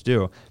networks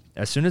do.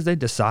 As soon as they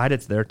decide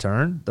it's their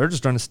turn, they're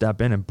just going to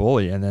step in and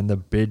bully, and then the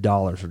big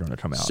dollars are going to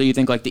come out. So you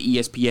think like the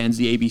ESPNs,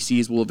 the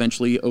ABCs will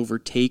eventually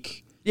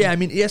overtake? Yeah, I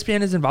mean,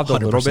 ESPN is involved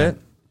 100%. A little bit.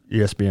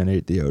 ESPN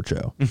ate the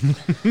Ocho.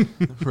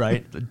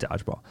 Right? The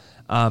dodgeball.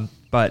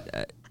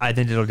 But I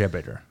think it'll get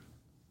bigger.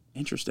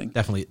 Interesting.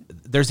 Definitely.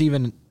 There's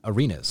even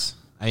arenas.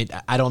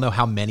 I don't know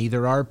how many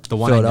there are. The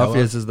one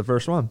Philadelphia's is the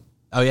first one.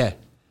 Oh, yeah.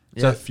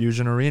 So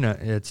Fusion Arena.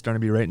 It's going to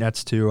be right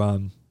next to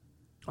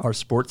our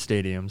sports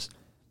stadiums.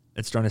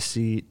 It's going to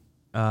seat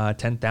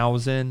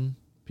 10,000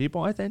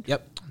 people, I think.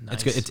 Yep. Nice.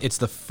 It's good. It's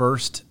the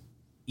first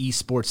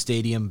esports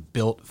stadium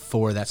built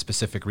for that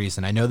specific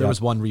reason. I know there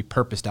was one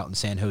repurposed out in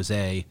San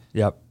Jose.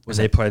 Yep.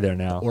 They play there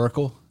now.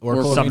 Oracle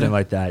something Arena?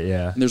 like that,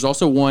 yeah. And there's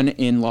also one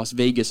in Las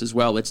Vegas as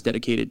well. It's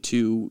dedicated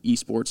to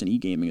esports and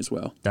e-gaming as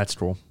well. That's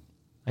cool.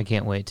 I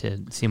can't wait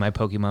to see my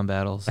Pokemon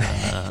battles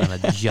on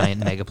a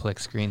giant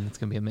megaplex screen. It's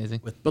going to be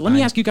amazing. But let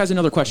me ask you guys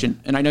another question.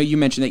 And I know you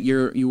mentioned that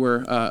you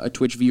were a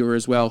Twitch viewer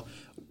as well.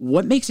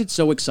 What makes it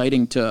so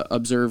exciting to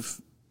observe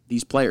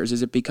these players?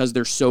 Is it because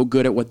they're so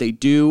good at what they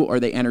do? Are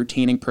they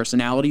entertaining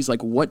personalities?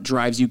 Like, what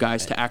drives you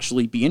guys to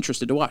actually be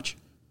interested to watch?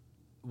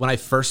 When I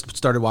first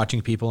started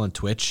watching people on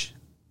Twitch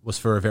was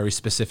for a very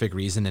specific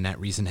reason, and that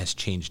reason has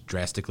changed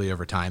drastically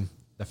over time.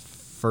 The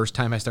first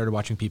time I started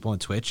watching people on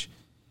Twitch,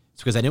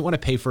 it's because I didn't want to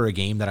pay for a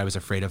game that I was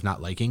afraid of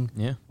not liking,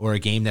 or a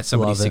game that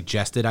somebody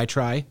suggested I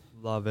try.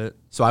 Love it.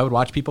 So I would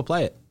watch people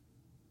play it.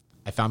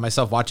 I found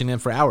myself watching them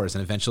for hours,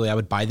 and eventually I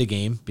would buy the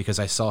game because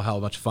I saw how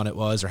much fun it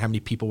was or how many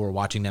people were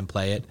watching them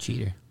play it.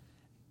 Cheater.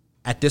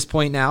 At this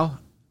point now,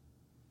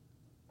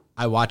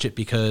 I watch it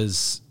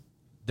because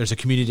there's a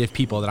community of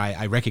people that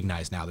I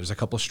recognize now. There's a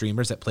couple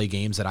streamers that play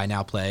games that I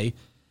now play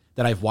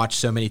that I've watched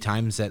so many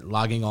times that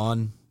logging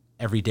on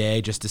every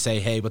day just to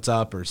say, hey, what's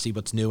up, or see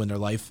what's new in their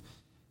life.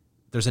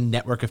 There's a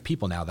network of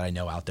people now that I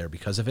know out there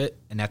because of it,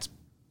 and that's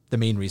the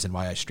main reason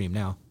why I stream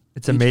now.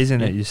 It's amazing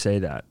that you say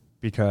that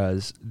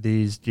because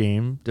these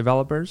game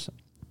developers,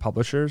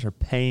 publishers are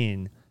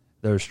paying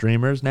those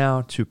streamers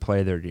now to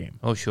play their game.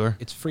 Oh, sure.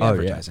 It's free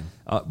advertising.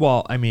 Yeah.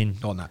 Well, I mean...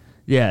 Well, not.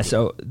 Yeah,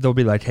 so they'll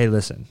be like, hey,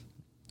 listen,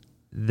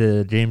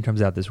 the game comes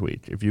out this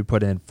week. If you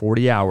put in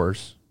 40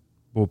 hours,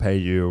 we'll pay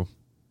you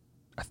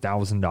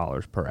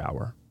 $1,000 per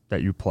hour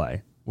that you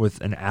play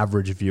with an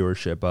average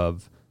viewership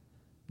of,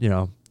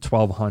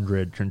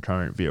 1,200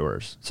 concurrent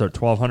viewers. So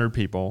 1,200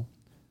 people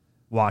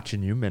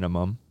watching you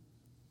minimum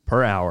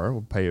per hour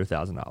will pay you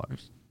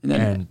 $1,000.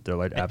 And they're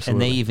like,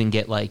 absolutely. And they even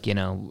get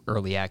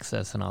early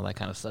access and all that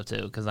kind of stuff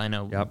too. Because I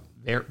know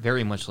very,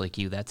 very much like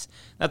you, that's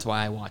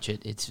why I watch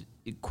it. It's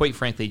quite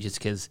frankly just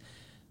because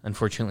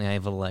unfortunately I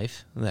have a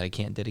life that I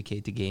can't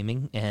dedicate to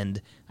gaming,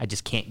 and I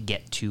just can't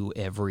get to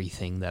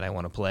everything that I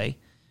want to play.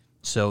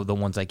 So the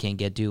ones I can't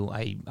get to,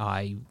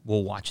 I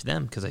will watch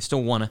them because I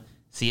still want to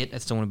see it. I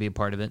still want to be a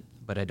part of it,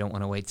 but I don't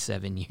want to wait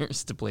 7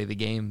 years to play the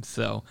game.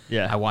 So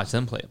I watch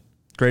them play it.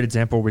 Great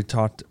example. We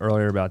talked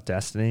earlier about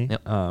Destiny.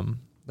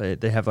 Yep.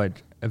 They have an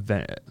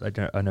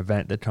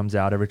event that comes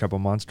out every couple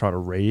of months called a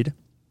raid,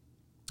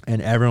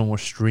 and everyone will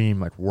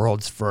stream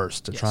world's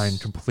first to try and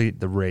complete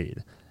the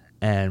raid.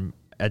 And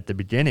at the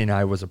beginning,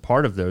 I was a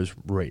part of those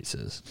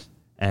races,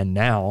 and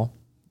now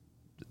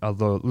a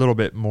little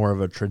bit more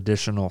of a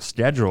traditional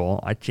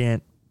schedule. I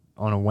can't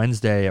on a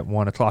Wednesday at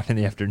 1:00 in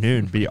the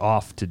afternoon be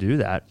off to do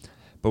that.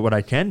 But what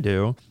I can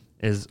do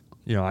is,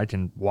 I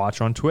can watch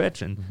on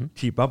Twitch and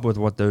keep up with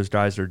what those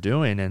guys are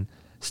doing and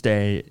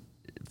stay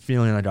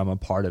feeling like I'm a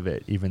part of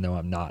it, even though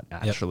I'm not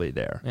actually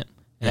there.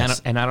 Yeah.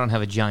 And I don't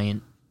have a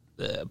giant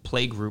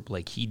play group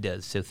like he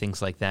does, so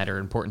things like that are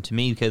important to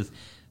me because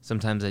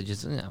sometimes I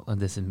just,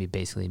 this is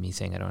basically me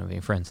saying I don't have any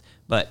friends,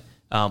 but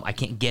I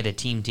can't get a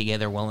team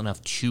together well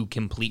enough to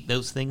complete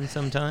those things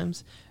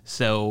sometimes,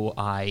 so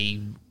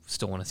I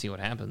still want to see what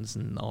happens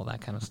and all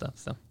that kind of stuff.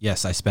 So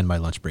yes, I spend my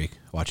lunch break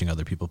watching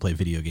other people play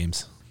video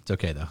games. It's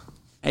okay, though.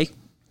 Hey.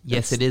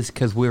 Yes, it is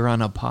because we're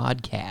on a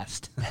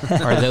podcast.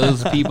 Are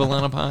those people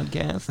on a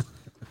podcast?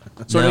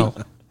 So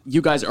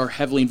you guys are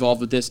heavily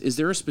involved with this. Is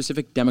there a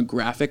specific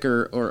demographic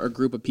or a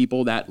group of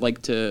people that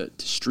like to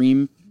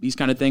stream these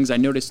kind of things? I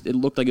noticed it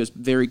looked like it was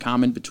very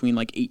common between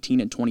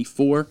 18 and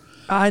 24.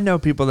 I know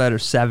people that are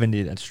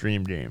 70 that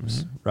stream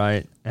games,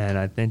 right? And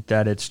I think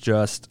that it's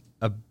just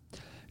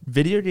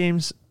video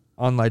games,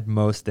 unlike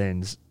most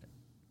things,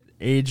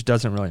 age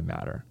doesn't really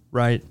matter,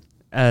 right?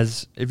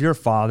 As if you're a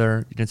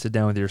father, you can sit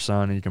down with your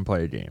son and you can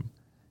play a game.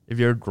 If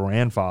you're a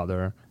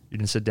grandfather, you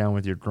can sit down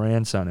with your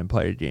grandson and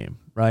play a game,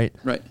 right?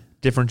 Right.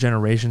 Different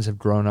generations have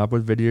grown up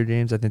with video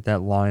games. I think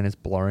that line is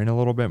blurring a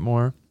little bit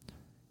more.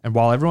 And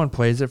while everyone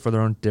plays it for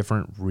their own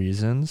different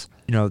reasons,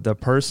 you know, the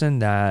person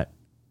that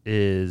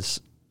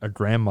is a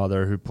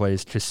grandmother who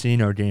plays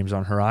casino games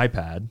on her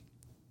iPad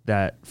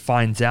that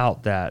finds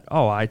out that,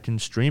 oh, I can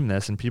stream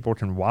this and people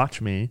can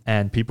watch me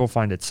and people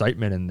find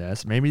excitement in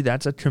this, maybe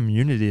that's a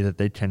community that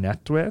they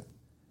connect with,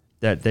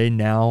 that they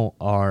now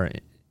are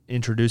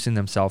introducing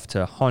themselves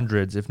to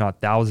hundreds, if not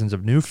thousands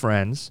of new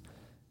friends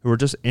who are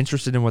just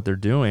interested in what they're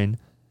doing.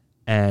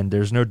 And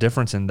there's no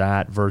difference in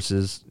that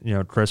versus, you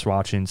know, Chris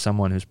watching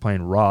someone who's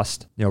playing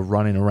Rust, you know,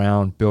 running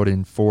around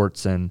building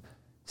forts and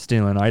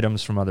stealing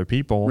items from other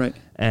people. Right.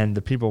 And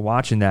the people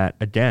watching that,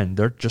 again,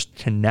 they're just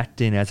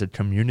connecting as a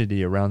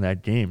community around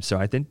that game. So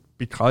I think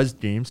because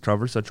games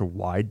cover such a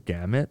wide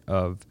gamut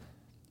of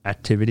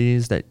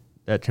activities that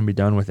can be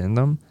done within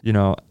them, you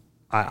know,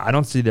 I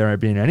don't see there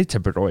being any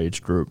typical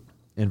age group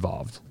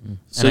involved.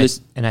 So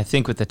and I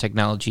think with the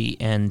technology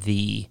and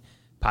the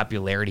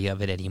popularity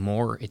of it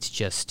anymore, it's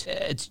just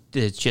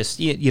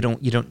you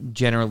don't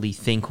generally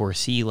think or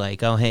see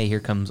like, oh hey, here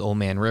comes Old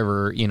Man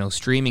River, you know,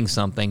 streaming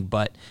something,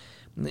 but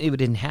it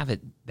didn't have it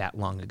that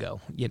long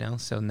ago, you know.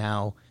 So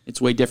now it's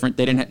way different.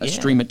 They didn't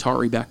stream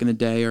Atari back in the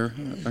day or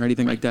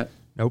anything like that.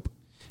 Nope.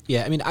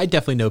 Yeah, I mean, I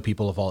definitely know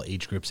people of all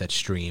age groups that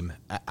stream.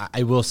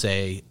 I will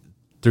say,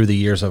 through the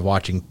years of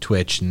watching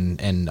Twitch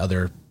and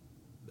other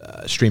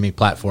streaming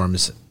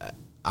platforms,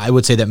 I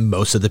would say that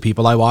most of the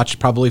people I watch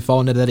probably fall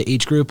into that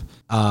age group.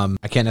 I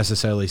can't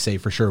necessarily say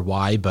for sure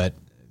why, but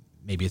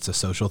maybe it's a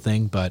social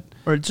thing. But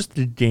Or just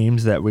the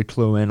games that we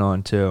clue in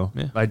on too.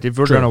 Yeah. Like if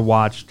we're True. going to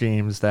watch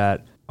games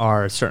that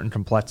are a certain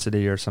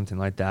complexity or something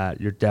like that,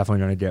 you're definitely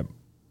going to get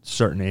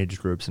certain age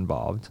groups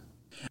involved.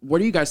 What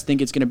do you guys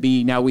think it's going to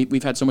be now?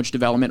 We've had so much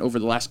development over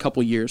the last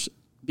couple of years.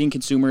 Being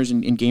consumers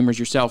and gamers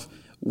yourself,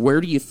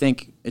 where do you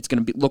think it's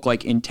going to look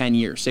like in 10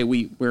 years? Say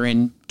we're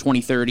in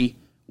 2030.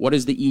 What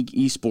does the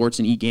esports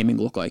and e-gaming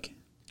look like?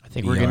 I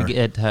think we're going to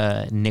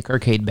get Nick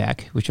Arcade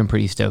back, which I'm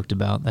pretty stoked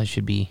about. That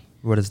should be...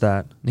 What is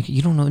that? Nick,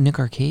 you don't know Nick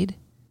Arcade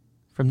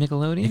from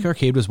Nickelodeon? Nick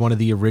Arcade was one of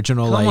the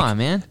original Come on,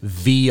 man.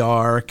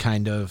 VR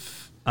kind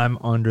of. I'm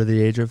under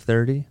the age of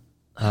 30.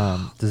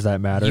 Does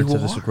that matter You to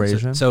this are.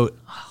 equation? So,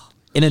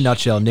 in a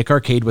nutshell, Nick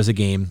Arcade was a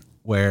game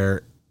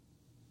where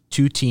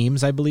two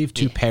teams, I believe,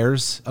 two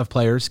pairs of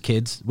players,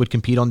 kids, would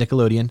compete on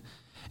Nickelodeon,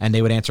 and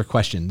they would answer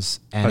questions.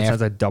 And That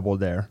sounds like Double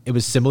Dare. it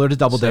was similar to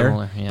Double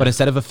Similar, Dare, yeah. but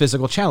instead of a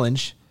physical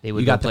challenge, They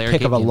would you go got the play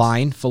pick of a arcade games.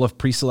 line full of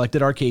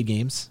pre-selected arcade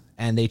games,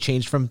 and they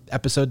changed from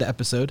episode to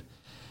episode.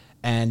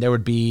 And there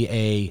would be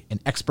an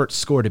expert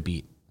score to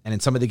beat. And in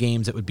some of the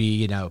games, it would be,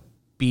 you know,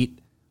 beat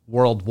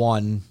World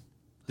 1,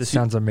 This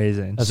sounds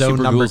amazing. Zone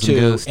Super number Ghouls and 2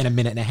 Ghosts. in a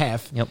minute and a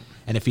half. Yep.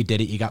 And if you did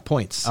it, you got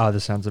points. Oh,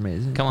 this sounds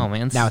amazing. Come on,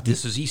 man. Now,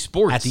 This is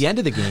esports. At the end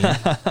of the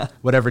game,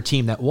 whatever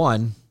team that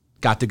won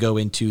got to go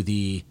into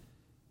the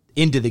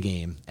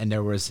game, and it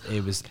was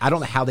I don't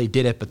know how they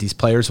did it, but these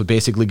players would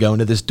basically go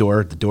into this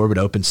door, the door would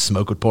open,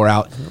 smoke would pour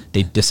out,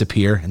 they'd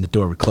disappear, and the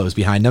door would close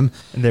behind them.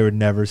 And they were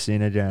never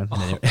seen again.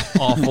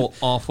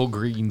 awful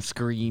green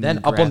screen. Then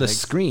up on the graphics.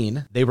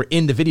 screen, they were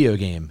in the video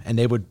game, and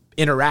they would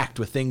interact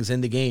with things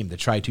in the game to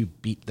try to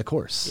beat the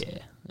course. Yeah.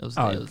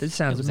 This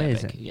sounds it was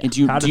amazing. epic, yeah. And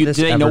do How do did this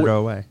they ever know? go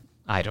away?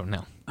 I don't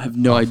know. I have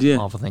no idea.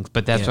 Awful things.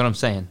 But that's Yeah. what I'm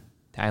saying.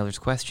 Tyler's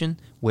question,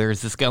 where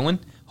is this going?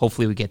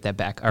 Hopefully we get that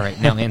back. All right,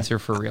 now answer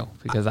for real,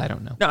 because I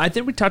don't know. No, I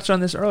think we touched on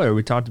this earlier.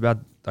 We talked about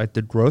like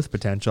the growth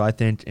potential. I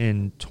think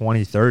in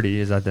 2030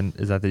 is that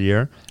the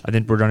year? I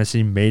think we're going to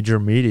see major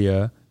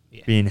media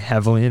being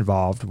heavily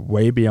involved,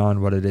 way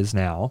beyond what it is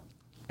now.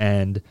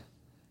 And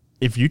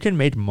if you can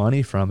make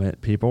money from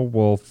it, people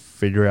will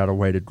figure out a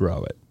way to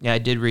grow it. Yeah, I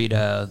did read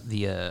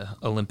the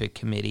Olympic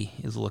Committee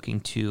is looking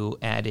to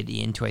add it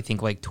into, I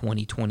think, like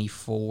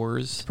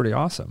 2024's Pretty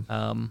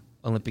awesome.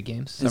 Olympic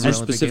Games. Is Summer there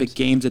Olympic specific Games.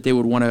 games that they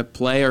would want to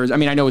play, or I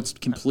mean, I know it's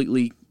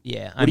completely.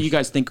 Yeah. What do you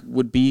guys think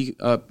would be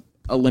a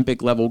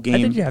Olympic level game?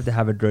 I think you have to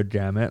have a good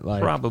gamut,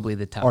 like Probably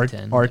the top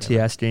 10.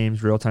 RTS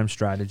games, real time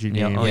strategy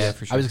Yeah, games. oh, yeah,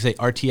 for sure. I was going to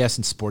say RTS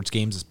and sports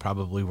games is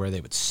probably where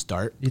they would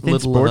start. You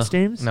think sports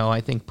games? No,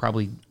 I think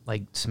probably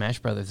like Smash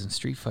Brothers and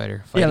Street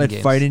Fighter. Yeah, like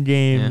games. fighting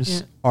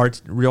games, Yeah.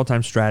 real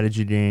time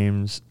strategy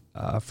games,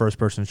 first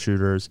person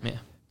shooters, Yeah.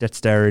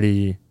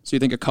 dexterity. So you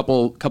think a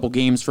couple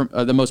games from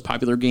the most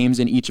popular games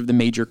in each of the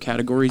major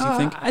categories? You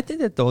think? I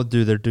think that they'll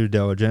do their due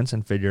diligence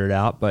and figure it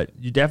out, but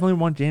you definitely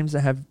want games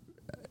that have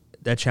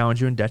that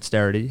challenge you in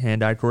dexterity,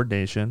 hand-eye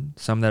coordination,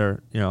 some that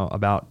are,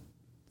 about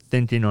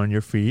thinking on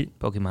your feet,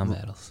 Pokemon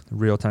battles.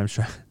 real-time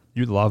strategy.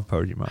 You love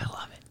Pokemon. I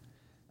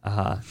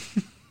love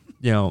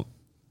it.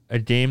 A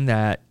game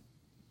that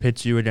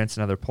pits you against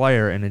another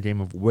player in a game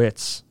of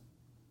wits,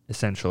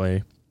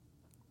 essentially,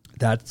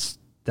 that's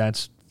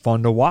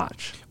fun to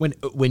watch.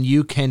 When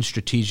you can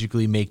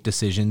strategically make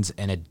decisions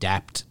and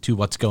adapt to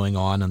what's going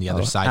on the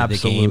other side of the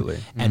game,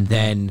 absolutely. and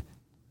then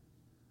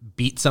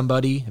beat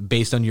somebody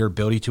based on your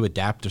ability to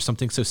adapt. There's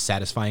something so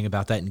satisfying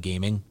about that in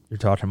gaming. You're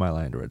talking my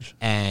language.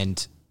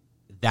 And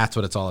that's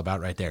what it's all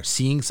about right there.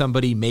 Seeing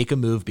somebody make a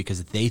move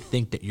because they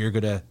think that you're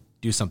going to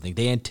do something.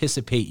 They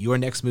anticipate your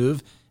next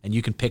move, and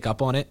you can pick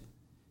up on it,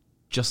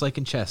 just like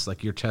in chess,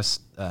 like your chess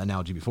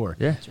analogy before.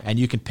 Yeah. And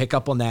you can pick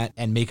up on that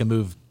and make a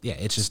move. Yeah,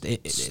 it's just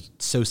it's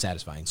so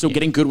satisfying. So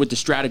getting good with the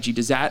strategy,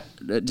 does that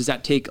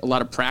take a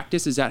lot of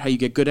practice? Is that how you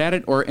get good at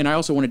it? And I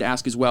also wanted to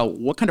ask as well,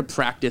 what kind of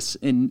practice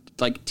and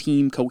like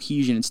team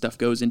cohesion and stuff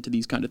goes into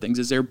these kind of things?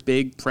 Is there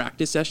big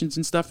practice sessions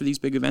and stuff for these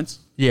big events?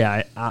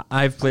 Yeah,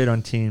 I've played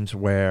on teams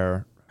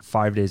where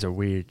 5 days a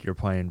week you're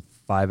playing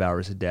 5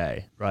 hours a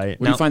day, right?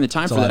 Where do you find the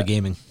time It's for a lot that? of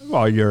gaming.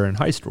 Well, you're in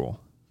high school.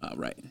 Oh,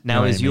 right.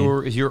 Now, know is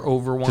what I your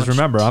Overwatch Just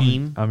remember,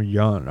 team? I'm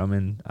young.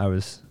 I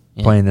was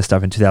playing this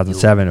stuff in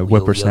 2007, a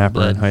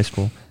whippersnapper in high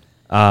school.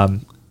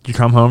 You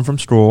come home from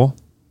school,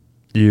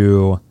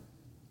 you,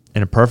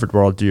 in a perfect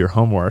world, do your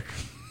homework,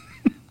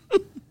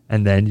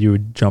 and then you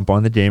would jump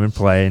on the game and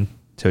play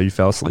until you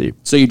fell asleep.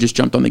 So you just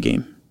jumped on the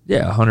game?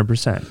 Yeah,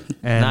 100%.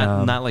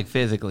 And not like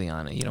physically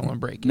on it. You don't want to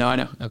break it. No, I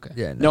know. Okay.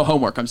 yeah, No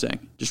homework, I'm saying.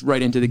 Just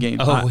right into the game.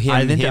 Oh,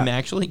 I think him I-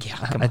 actually? Yeah,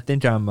 come I on.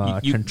 think I'm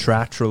You-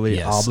 contractually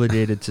Yes.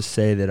 obligated to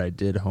say that I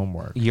did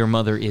homework. Your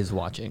mother is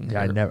watching.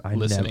 Yeah, I or never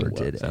listening,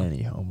 did so.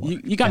 any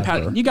homework. You got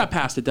ever. you got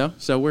past it though.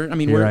 So we're I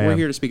we're am.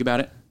 here to speak about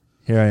it.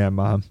 Here I am,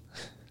 Mom.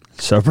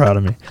 So proud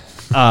of me.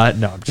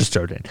 No, I'm just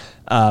joking.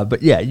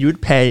 But yeah, you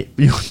would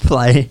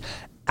play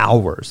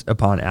hours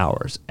upon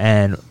hours.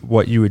 And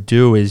what you would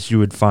do is you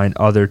would find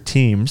other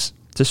teams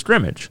to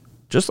scrimmage,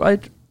 just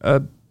like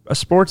a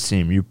sports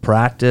team. You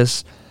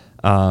practice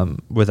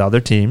with other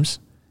teams.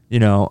 You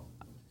know,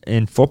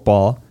 in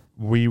football,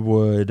 we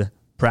would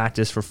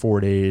practice for 4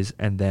 days,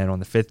 and then on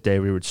the 5th day,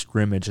 we would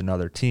scrimmage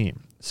another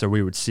team. So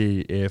we would see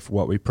if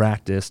what we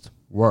practiced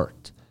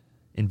worked.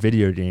 In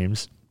video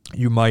games,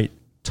 you might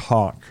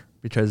talk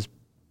because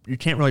you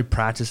can't really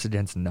practice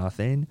against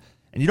nothing,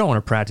 and you don't want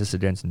to practice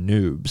against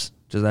noobs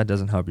because that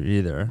doesn't help you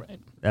either. Right.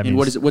 That And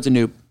what means is it? What's a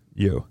noob?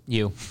 you?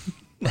 You.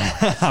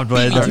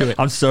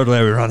 I'm so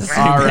glad we're on the same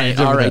All page right,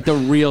 over all right. there.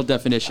 The real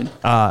definition.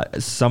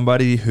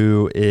 Somebody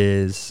who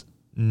is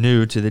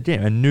new to the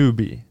game, a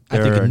newbie. I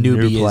think They're a new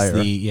newbie player.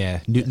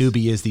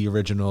 newbie is the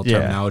original Yeah.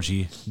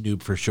 terminology,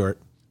 noob for short.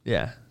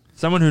 Yeah.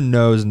 Someone who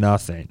knows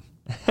nothing.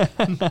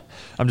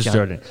 I'm just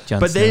joking.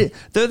 But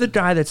they're the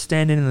guy that's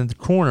standing in the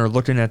corner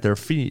looking at their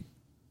feet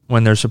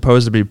when they're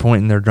supposed to be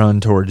pointing their gun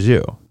towards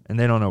you. And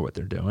they don't know what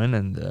they're doing.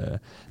 And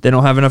they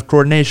don't have enough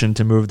coordination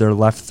to move their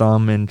left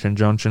thumb in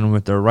conjunction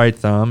with their right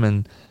thumb.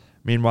 And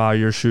meanwhile,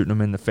 you're shooting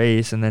them in the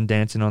face and then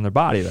dancing on their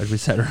body, like we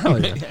said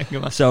earlier.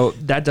 So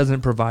that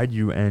doesn't provide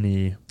you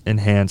any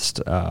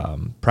enhanced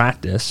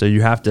practice. So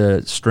you have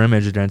to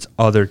scrimmage against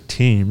other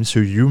teams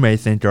who you may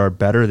think are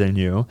better than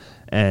you.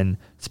 And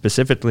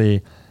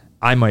specifically,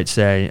 I might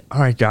say,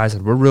 all right, guys,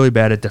 we're really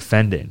bad at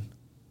defending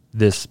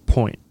this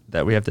point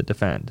that we have to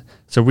defend.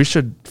 So we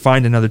should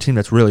find another team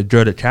that's really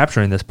good at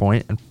capturing this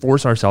point and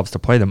force ourselves to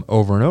play them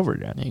over and over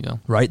again. There you go.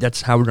 Right?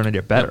 That's how we're going to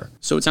get better.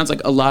 So it sounds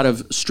like a lot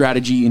of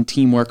strategy and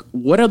teamwork.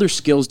 What other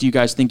skills do you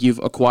guys think you've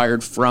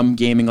acquired from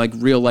gaming, like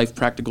real life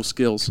practical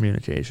skills?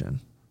 Communication.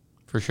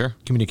 For sure.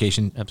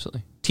 Communication,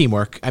 Absolutely.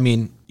 teamwork. I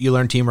mean, you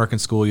learn teamwork in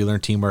school. You learn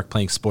teamwork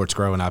playing sports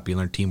growing up. You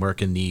learn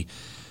teamwork in the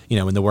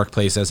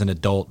workplace as an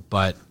adult.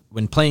 But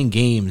when playing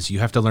games, you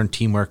have to learn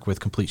teamwork with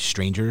complete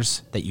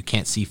strangers that you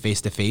can't see face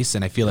to face.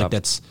 And I feel like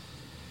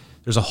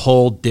there's a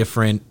whole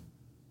different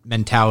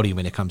mentality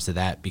when it comes to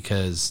that,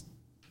 because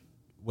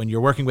when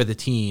you're working with a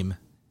team,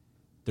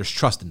 there's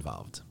trust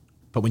involved.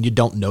 But when you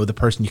don't know the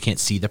person, you can't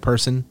see the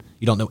person,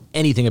 you don't know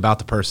anything about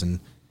the person,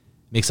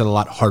 it makes it a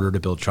lot harder to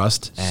build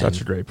trust. And Such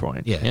a great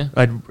point. Yeah.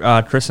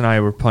 Like Chris and I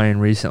were playing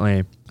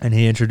recently, and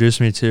he introduced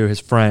me to his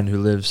friend who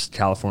lives in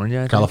California.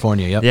 I think.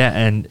 California, yep. Yeah,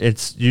 and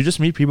you just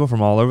meet people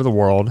from all over the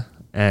world.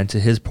 And to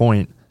his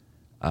point,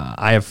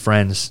 I have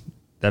friends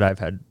that I've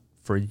had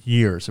for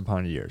years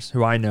upon years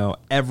who I know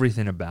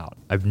everything about.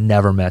 I've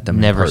never met them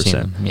Never in person.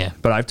 seen them, yeah.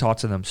 But I've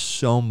talked to them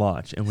so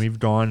much, and we've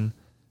gone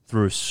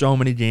through so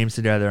many games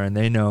together, and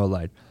they know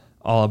like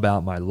all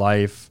about my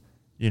life.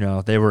 You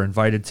know, they were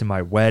invited to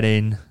my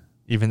wedding.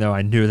 Even though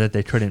I knew that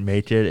they couldn't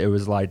make it, it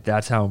was like,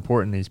 that's how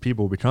important these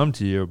people become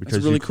to you, because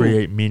really you cool.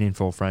 create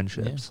meaningful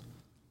friendships.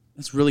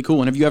 That's really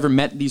cool. And have you ever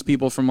met these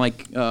people from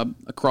like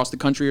across the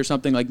country or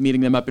something, like meeting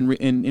them up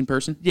in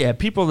person? Yeah,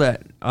 people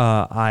that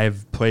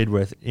I've played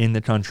with in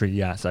the country,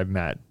 yes, I've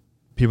met.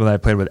 People that I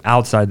played with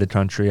outside the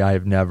country,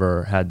 I've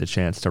never had the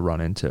chance to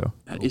run into.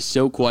 That is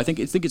so cool. I think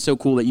it's so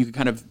cool that you can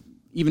kind of,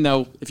 even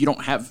though if you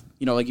don't have,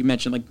 like you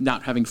mentioned, like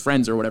not having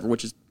friends or whatever,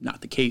 which is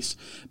not the case.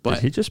 But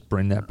Did he just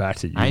bring that back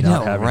to you I not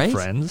know, having right?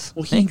 friends?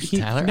 well, Thanks,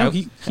 Tyler.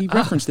 he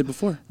referenced it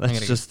before. Let's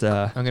gonna just...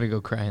 I'm going to go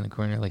cry in the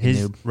corner like a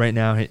he's noob. right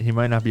now, he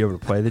might not be able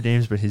to play the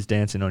games, but he's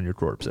dancing on your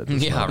corpse at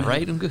this Yeah, moment.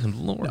 right? I'm good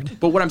Lord.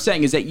 But what I'm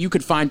saying is that you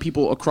could find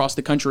people across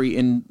the country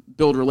and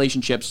build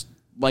relationships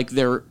like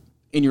they're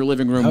in your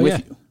living room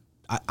with you.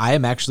 I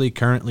am actually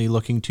currently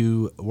looking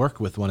to work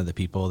with one of the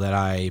people that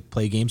I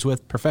play games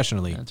with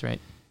professionally. That's right.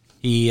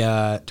 He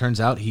turns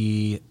out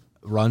he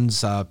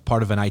runs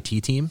part of an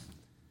IT team,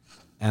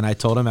 and I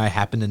told him I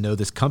happen to know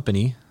this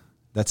company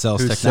that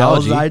sells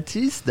technology. Sells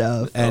IT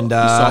stuff. And You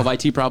solve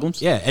IT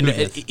problems? yeah, and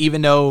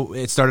even though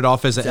it started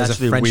off as a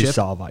friendship, we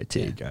solve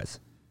IT, guys.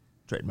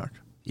 Trademark.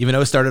 even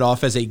though it started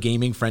off as a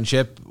gaming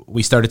friendship,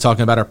 we started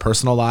talking about our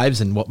personal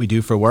lives and what we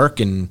do for work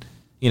and,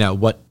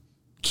 what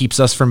keeps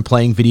us from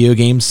playing video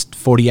games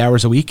 40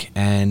 hours a week.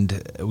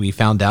 And we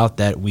found out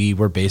that we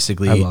were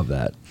basically I love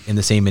that. in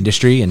the same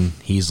industry, and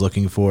he's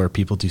looking for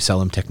people to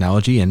sell him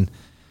technology. And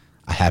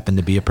I happen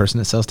to be a person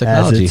that sells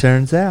technology. As it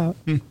turns out.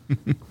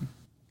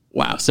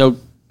 Wow. So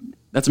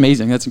that's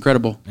amazing. That's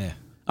incredible. Yeah.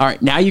 All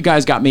right. Now you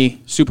guys got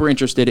me super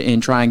interested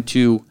in trying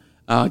to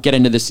get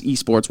into this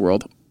esports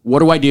world. What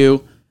do I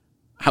do?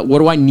 What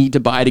do I need to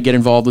buy to get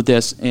involved with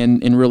this?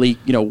 And really,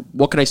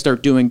 what could I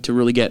start doing to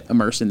really get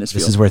immersed in this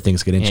field? This is where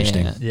things get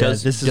interesting. Yeah. Yeah,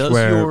 does this is does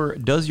where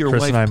your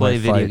Chris and I wife play might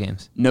video fight.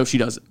 games? No, she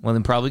doesn't. Well,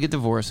 then probably get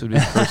divorced would be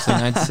the first thing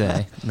I'd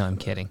say. No, I'm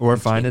kidding. Or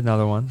find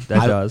another one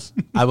that does.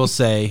 I will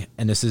say,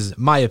 and this is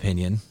my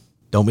opinion,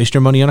 don't waste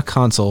your money on a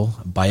console.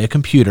 Buy a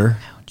computer,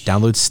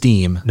 download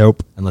Steam,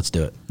 Nope. and let's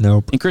do it.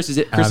 Nope. And Chris is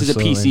a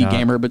Absolutely PC not.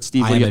 gamer, but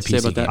Steve, what I do you am have to a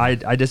say about PC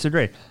that? I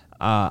disagree.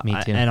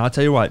 Me too. And I'll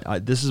tell you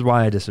what, this is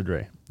why I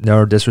disagree.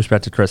 No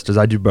disrespect to Chris, because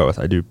I do both.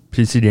 I do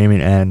PC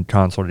gaming and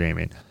console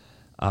gaming.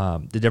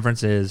 The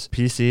difference is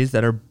PCs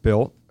that are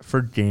built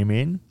for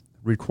gaming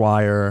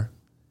require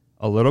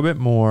a little bit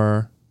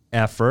more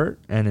effort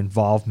and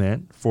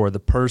involvement for the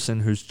person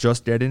who's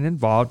just getting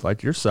involved,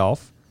 like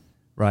yourself,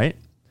 right?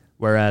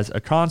 Whereas a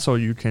console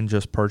you can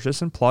just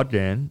purchase and plug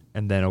in,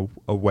 and then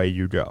away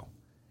you go.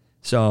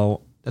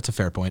 So That's a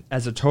fair point.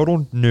 as a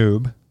total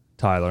noob,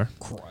 Tyler,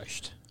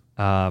 Crushed.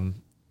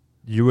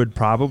 you would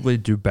probably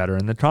do better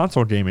in the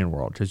console gaming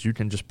world because you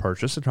can just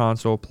purchase a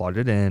console, plug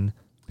it in,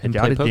 And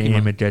pick out a play game,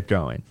 Pokemon. and get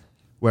going.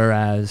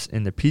 Whereas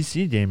in the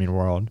PC gaming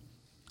world,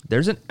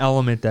 there's an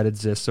element that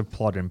exists of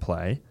plug and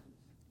play,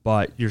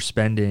 but you're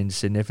spending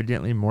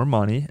significantly more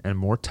money and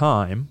more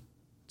time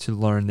to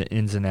learn the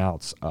ins and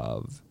outs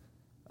of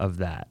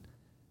that.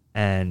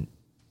 And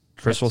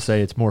Chris will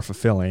say it's more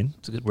fulfilling,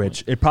 That's a good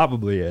which it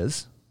probably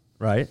is,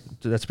 right?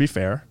 Let's be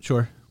fair.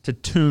 Sure. To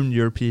tune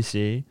your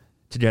PC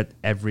to get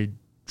every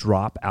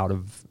drop out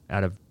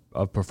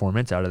of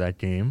performance out of that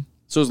game.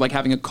 So it's like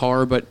having a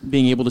car, but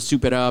being able to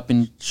soup it up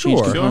and change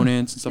Sure.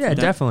 components and stuff Yeah, like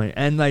that. definitely.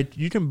 And like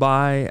you can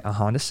buy a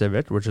Honda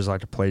Civic, which is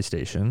like a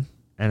PlayStation,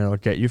 and it'll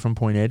get you from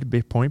point A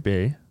to point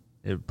B.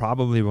 It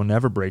probably will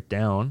never break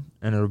down,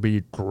 and it'll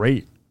be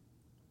great.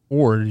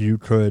 Or you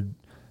could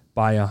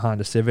buy a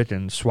Honda Civic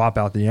and swap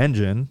out the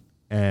engine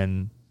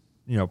and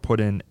put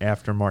in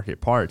aftermarket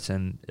parts,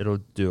 and it'll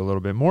do a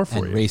little bit more for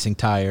And you. racing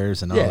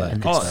tires and all that.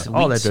 good all, stuff.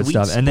 all that good Sweet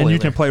stuff. And then you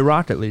can spoiler. play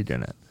Rocket League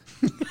in it.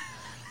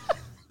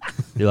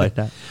 You like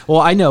that? Well,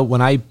 I know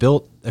when I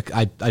built,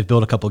 I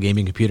built a couple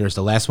gaming computers.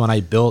 The last one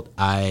I built,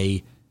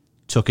 I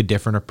took a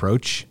different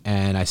approach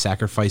and I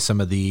sacrificed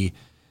some of the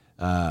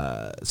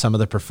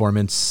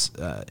performance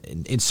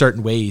in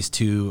certain ways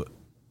to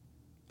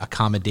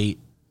accommodate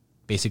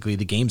basically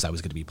the games I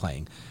was going to be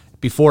playing.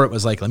 Before it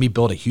was like, let me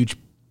build a huge,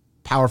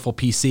 powerful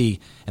PC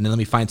and then let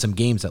me find some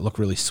games that look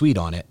really sweet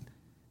on it.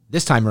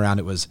 This time around,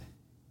 it was,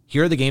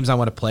 here are the games I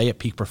want to play at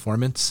peak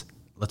performance.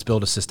 Let's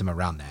build a system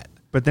around that.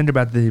 But think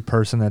about the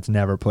person that's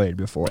never played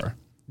before.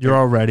 You're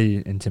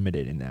already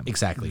intimidating them.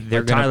 Exactly. They're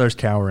Like gonna- Tyler's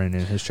cowering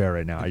in his chair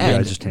right now. You And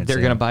guys just can't They're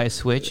see going to him. buy a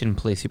Switch and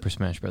play Super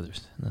Smash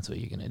Brothers. That's what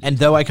you're going to do. And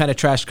though I kind of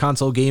trashed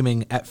console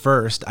gaming at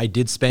first, I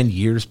did spend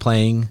years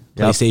playing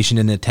PlayStation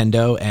and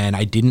Nintendo, and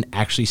I didn't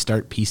actually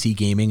start PC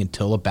gaming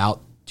until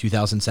about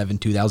 2007,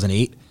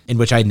 2008, in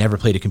which I had never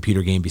played a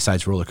computer game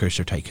besides Roller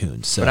Coaster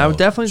Tycoon. So But I would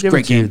definitely give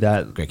great it to you game.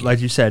 that, Great game. like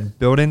you said,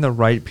 building the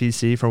right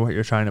PC for what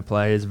you're trying to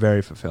play is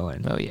very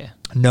fulfilling. Oh, yeah.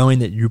 Knowing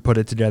that you put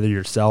it together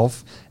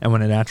yourself, and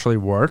when it actually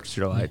works,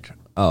 you're like,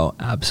 oh,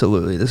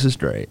 absolutely, this is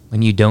great.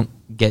 When you don't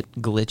get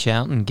glitch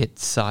out and get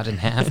sawed in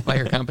half by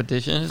your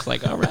competition, it's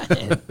like, all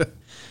right.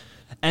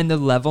 And the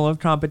level of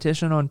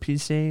competition on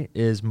PC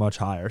is much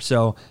higher.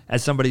 So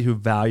as somebody who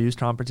values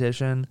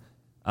competition,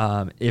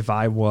 if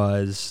I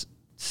was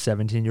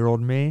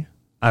 17-year-old me,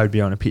 I would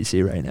be on a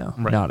PC right now,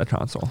 not a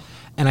console.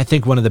 And I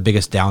think one of the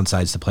biggest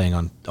downsides to playing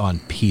on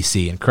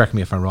PC, and correct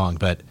me if I'm wrong,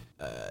 but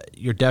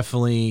you're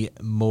definitely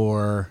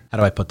more, how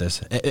do I put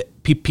this?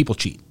 People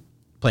cheat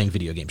playing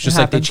video games. Just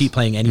like they happens. cheat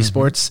playing any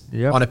sports.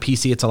 Yep. On a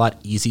PC, it's a lot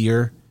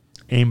easier.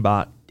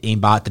 Aimbot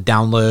Aimbot, the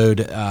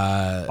download.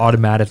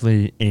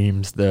 automatically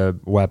aims the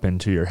weapon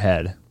to your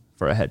head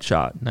for a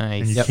headshot.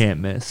 Nice. And you Yep. can't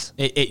miss.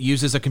 It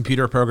uses a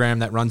computer program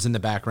that runs in the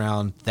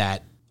background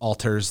that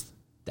alters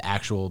the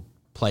actual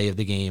play of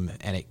the game,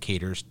 and it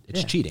caters.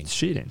 It's cheating. It's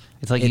cheating.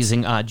 It's like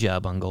using Odd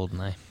Job on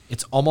GoldenEye.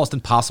 It's almost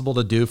impossible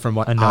to do from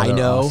what Another I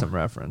know awesome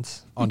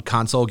reference. on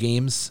console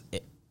games.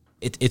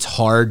 It's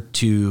hard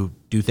to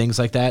do things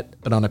like that,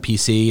 but on a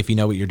PC, if you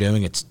know what you're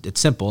doing, it's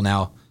simple.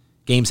 Now,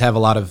 games have a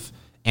lot of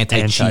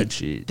anti-cheat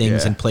Anti-cheat,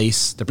 things yeah. in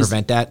place to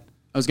prevent that.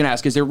 I was going to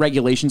ask, is there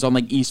regulations on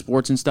like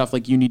esports and stuff?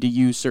 Like you need to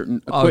use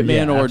certain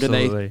equipment or do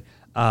they?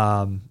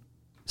 absolutely.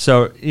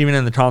 So even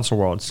in the console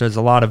world, so there's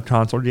a lot of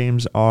console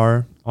games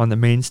are on the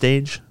main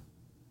stage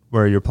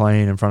where you're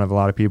playing in front of a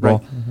lot of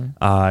people.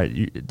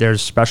 Right. There's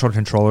special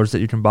controllers that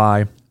you can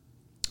buy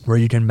where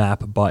you can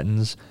map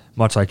buttons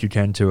much like you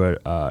can to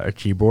a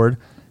keyboard,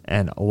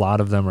 and a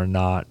lot of them are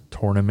not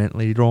tournament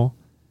legal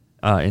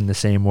in the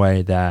same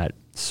way that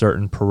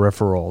certain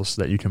peripherals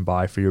that you can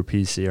buy for your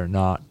PC are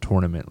not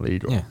tournament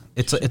legal. Yeah,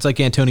 it's like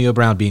Antonio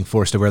Brown being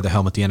forced to wear the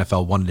helmet the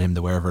NFL wanted him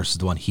to wear versus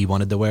the one he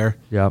wanted to wear.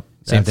 Yep.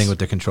 Same thing with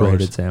the controllers.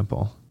 Great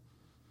example.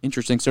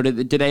 Interesting. So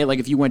did they, like,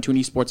 if you went to an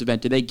esports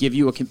event, did they give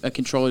you a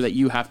controller that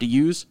you have to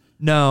use?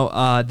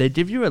 No, they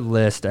give you a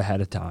list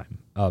ahead of time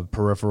of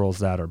peripherals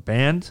that are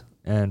banned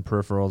and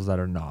peripherals that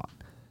are not.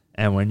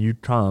 And when you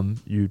come,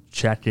 you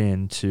check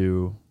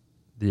into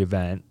the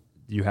event.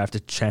 You have to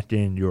check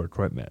in your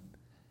equipment.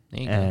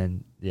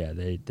 And yeah,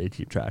 they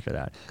keep track of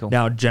that. Cool.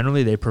 Now,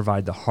 generally, they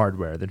provide the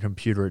hardware, the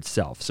computer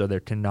itself, so there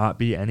cannot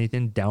be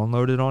anything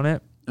downloaded on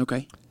it.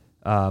 Okay.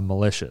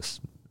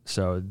 Malicious,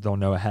 so they'll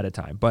know ahead of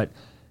time. But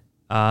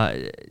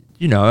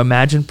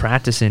imagine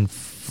practicing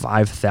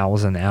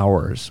 5,000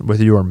 hours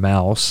with your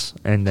mouse,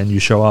 and then you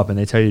show up and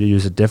they tell you to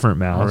use a different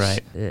mouse.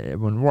 Right. It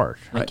wouldn't work.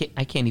 I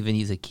can't even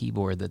use a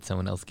keyboard that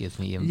someone else gives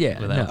me. Yeah,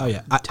 without Oh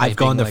yeah, I've typing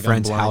gone to like I'm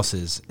friends' blind.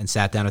 houses and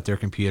sat down at their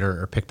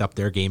computer or picked up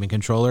their gaming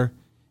controller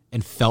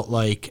and felt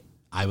like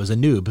I was a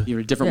noob. You're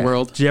in a different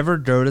world. Did you ever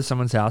go to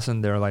someone's house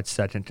and their like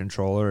second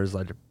controller is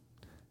like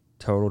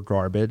total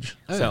garbage?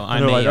 So And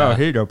I'm they're like, a,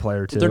 here you go,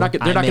 player two. They're not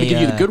going I'm to give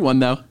you the a, good one,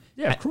 though.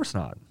 Yeah, of course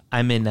not.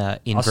 I'm in I'll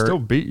invert. still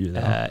beat you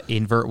though.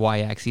 Invert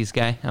y-axis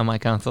guy on my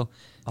console.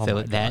 Oh So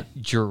my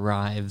that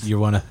drives You're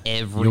one of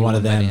them.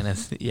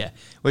 bananas. Yeah,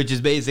 which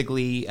is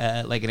basically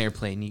like an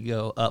airplane. You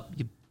go up,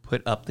 you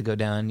put up to go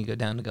down, you go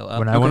down to go up.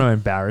 When I want to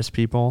embarrass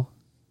people,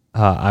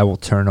 I will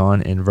turn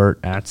on invert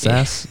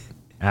axis.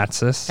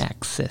 Axis.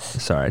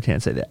 Sorry, I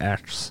can't say the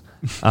X.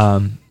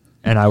 And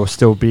I will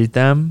still beat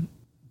them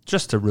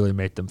just to really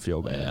make them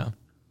feel bad. Yeah.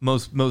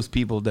 Most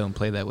people don't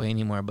play that way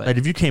anymore, but Like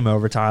if you came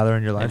over, Tyler,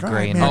 and you're like, I'm all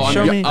right, great. man, Oh,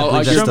 show me,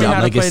 I'm show me just how to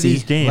play legacy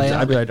these games.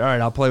 layout. I'd be like, all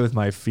right, I'll play with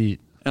my feet.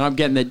 And I'm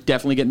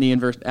definitely getting the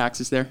invert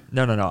axis there.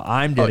 No.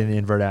 I'm getting the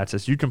invert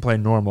axis. You can play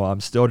normal.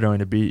 I'm still going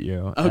to beat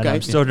you. And Okay.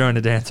 I'm still going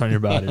to dance on your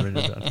body when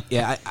you're done.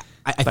 Yeah,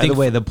 I by think the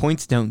way, the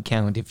points don't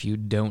count if you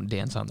don't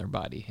dance on their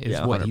body. Is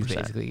Yeah, what he's 100%.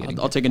 basically getting.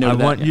 I'll take a note I of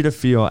that. want you to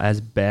feel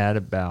as bad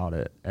about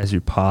it as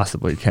you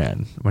possibly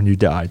can when you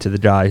die to the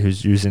guy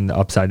who's using the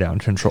upside down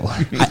controller.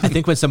 I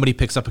think when somebody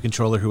picks up a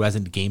controller who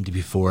hasn't gamed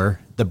before,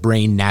 the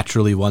brain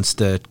naturally wants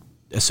to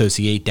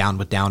associate down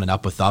with down and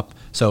up with up.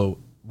 So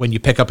when you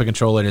pick up a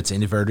controller and it's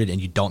inverted and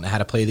you don't know how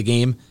to play the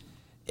game,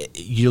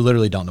 you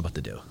literally don't know what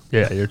to do.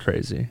 Yeah, you're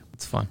crazy.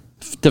 It's fun.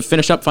 To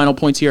finish up, final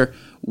points here.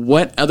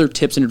 What other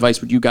tips and advice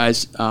would you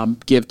guys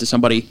give to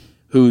somebody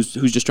who's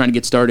just trying to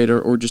get started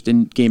or just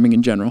in gaming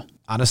in general?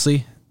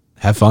 Honestly,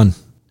 have fun.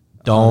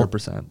 Don't.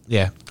 100%.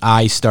 Yeah,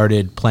 I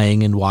started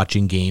playing and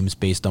watching games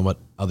based on what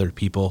other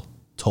people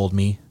told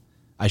me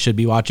I should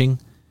be watching,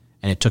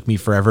 and it took me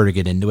forever to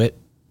get into it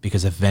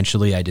because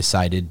eventually I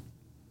decided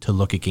to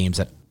look at games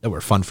that were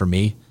fun for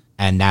me,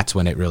 and that's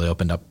when it really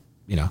opened up,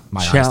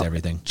 my eyes to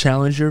everything.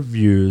 Challenge your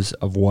views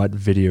of what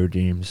video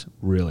games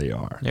really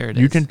are. There it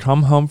You is. can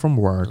come home from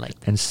work Like-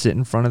 and sit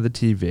in front of the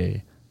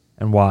TV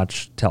and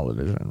watch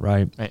television,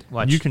 right? Right,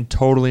 watch- You can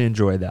totally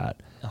enjoy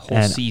that. A whole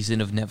And- season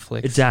of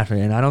Netflix.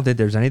 Exactly. And I don't think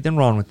there's anything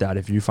wrong with that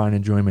if you find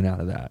enjoyment out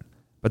of that.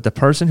 But the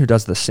person who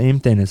does the same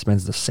thing and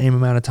spends the same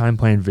amount of time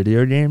playing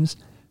video games,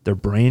 their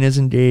brain is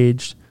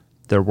engaged.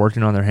 They're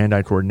working on their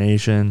hand-eye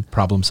coordination,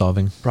 Problem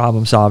solving.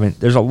 problem solving.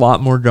 There's a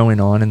lot more going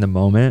on in the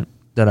moment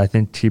that I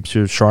think keeps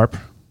you sharp,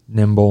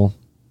 nimble.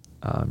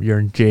 You're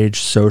engaged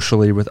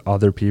socially with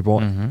other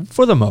people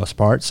for the most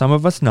part. Some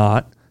of us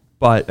not.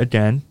 But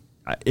again,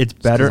 it's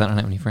Just 'cause better. I don't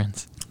have any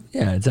friends.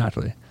 Yeah,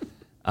 exactly.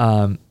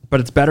 But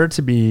it's better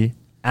to be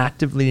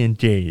actively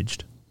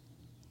engaged,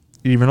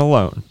 even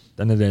alone,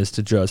 than it is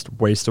to just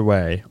waste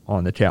away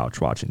on the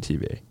couch watching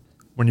TV.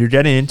 When you're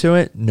getting into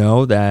it,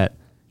 know that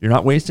you're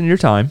not wasting your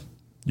time.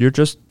 You're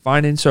just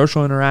finding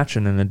social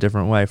interaction in a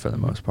different way for the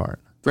most part.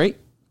 Great.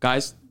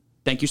 Guys,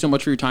 thank you so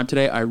much for your time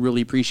today. I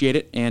really appreciate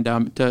it. And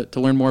to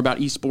learn more about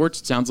esports,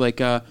 it sounds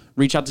like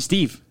reach out to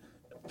Steve.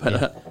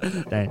 But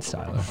Thanks,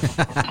 Tyler.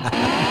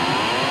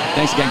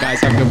 thanks again, guys.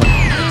 Have a good one.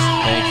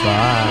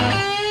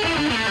 Bye.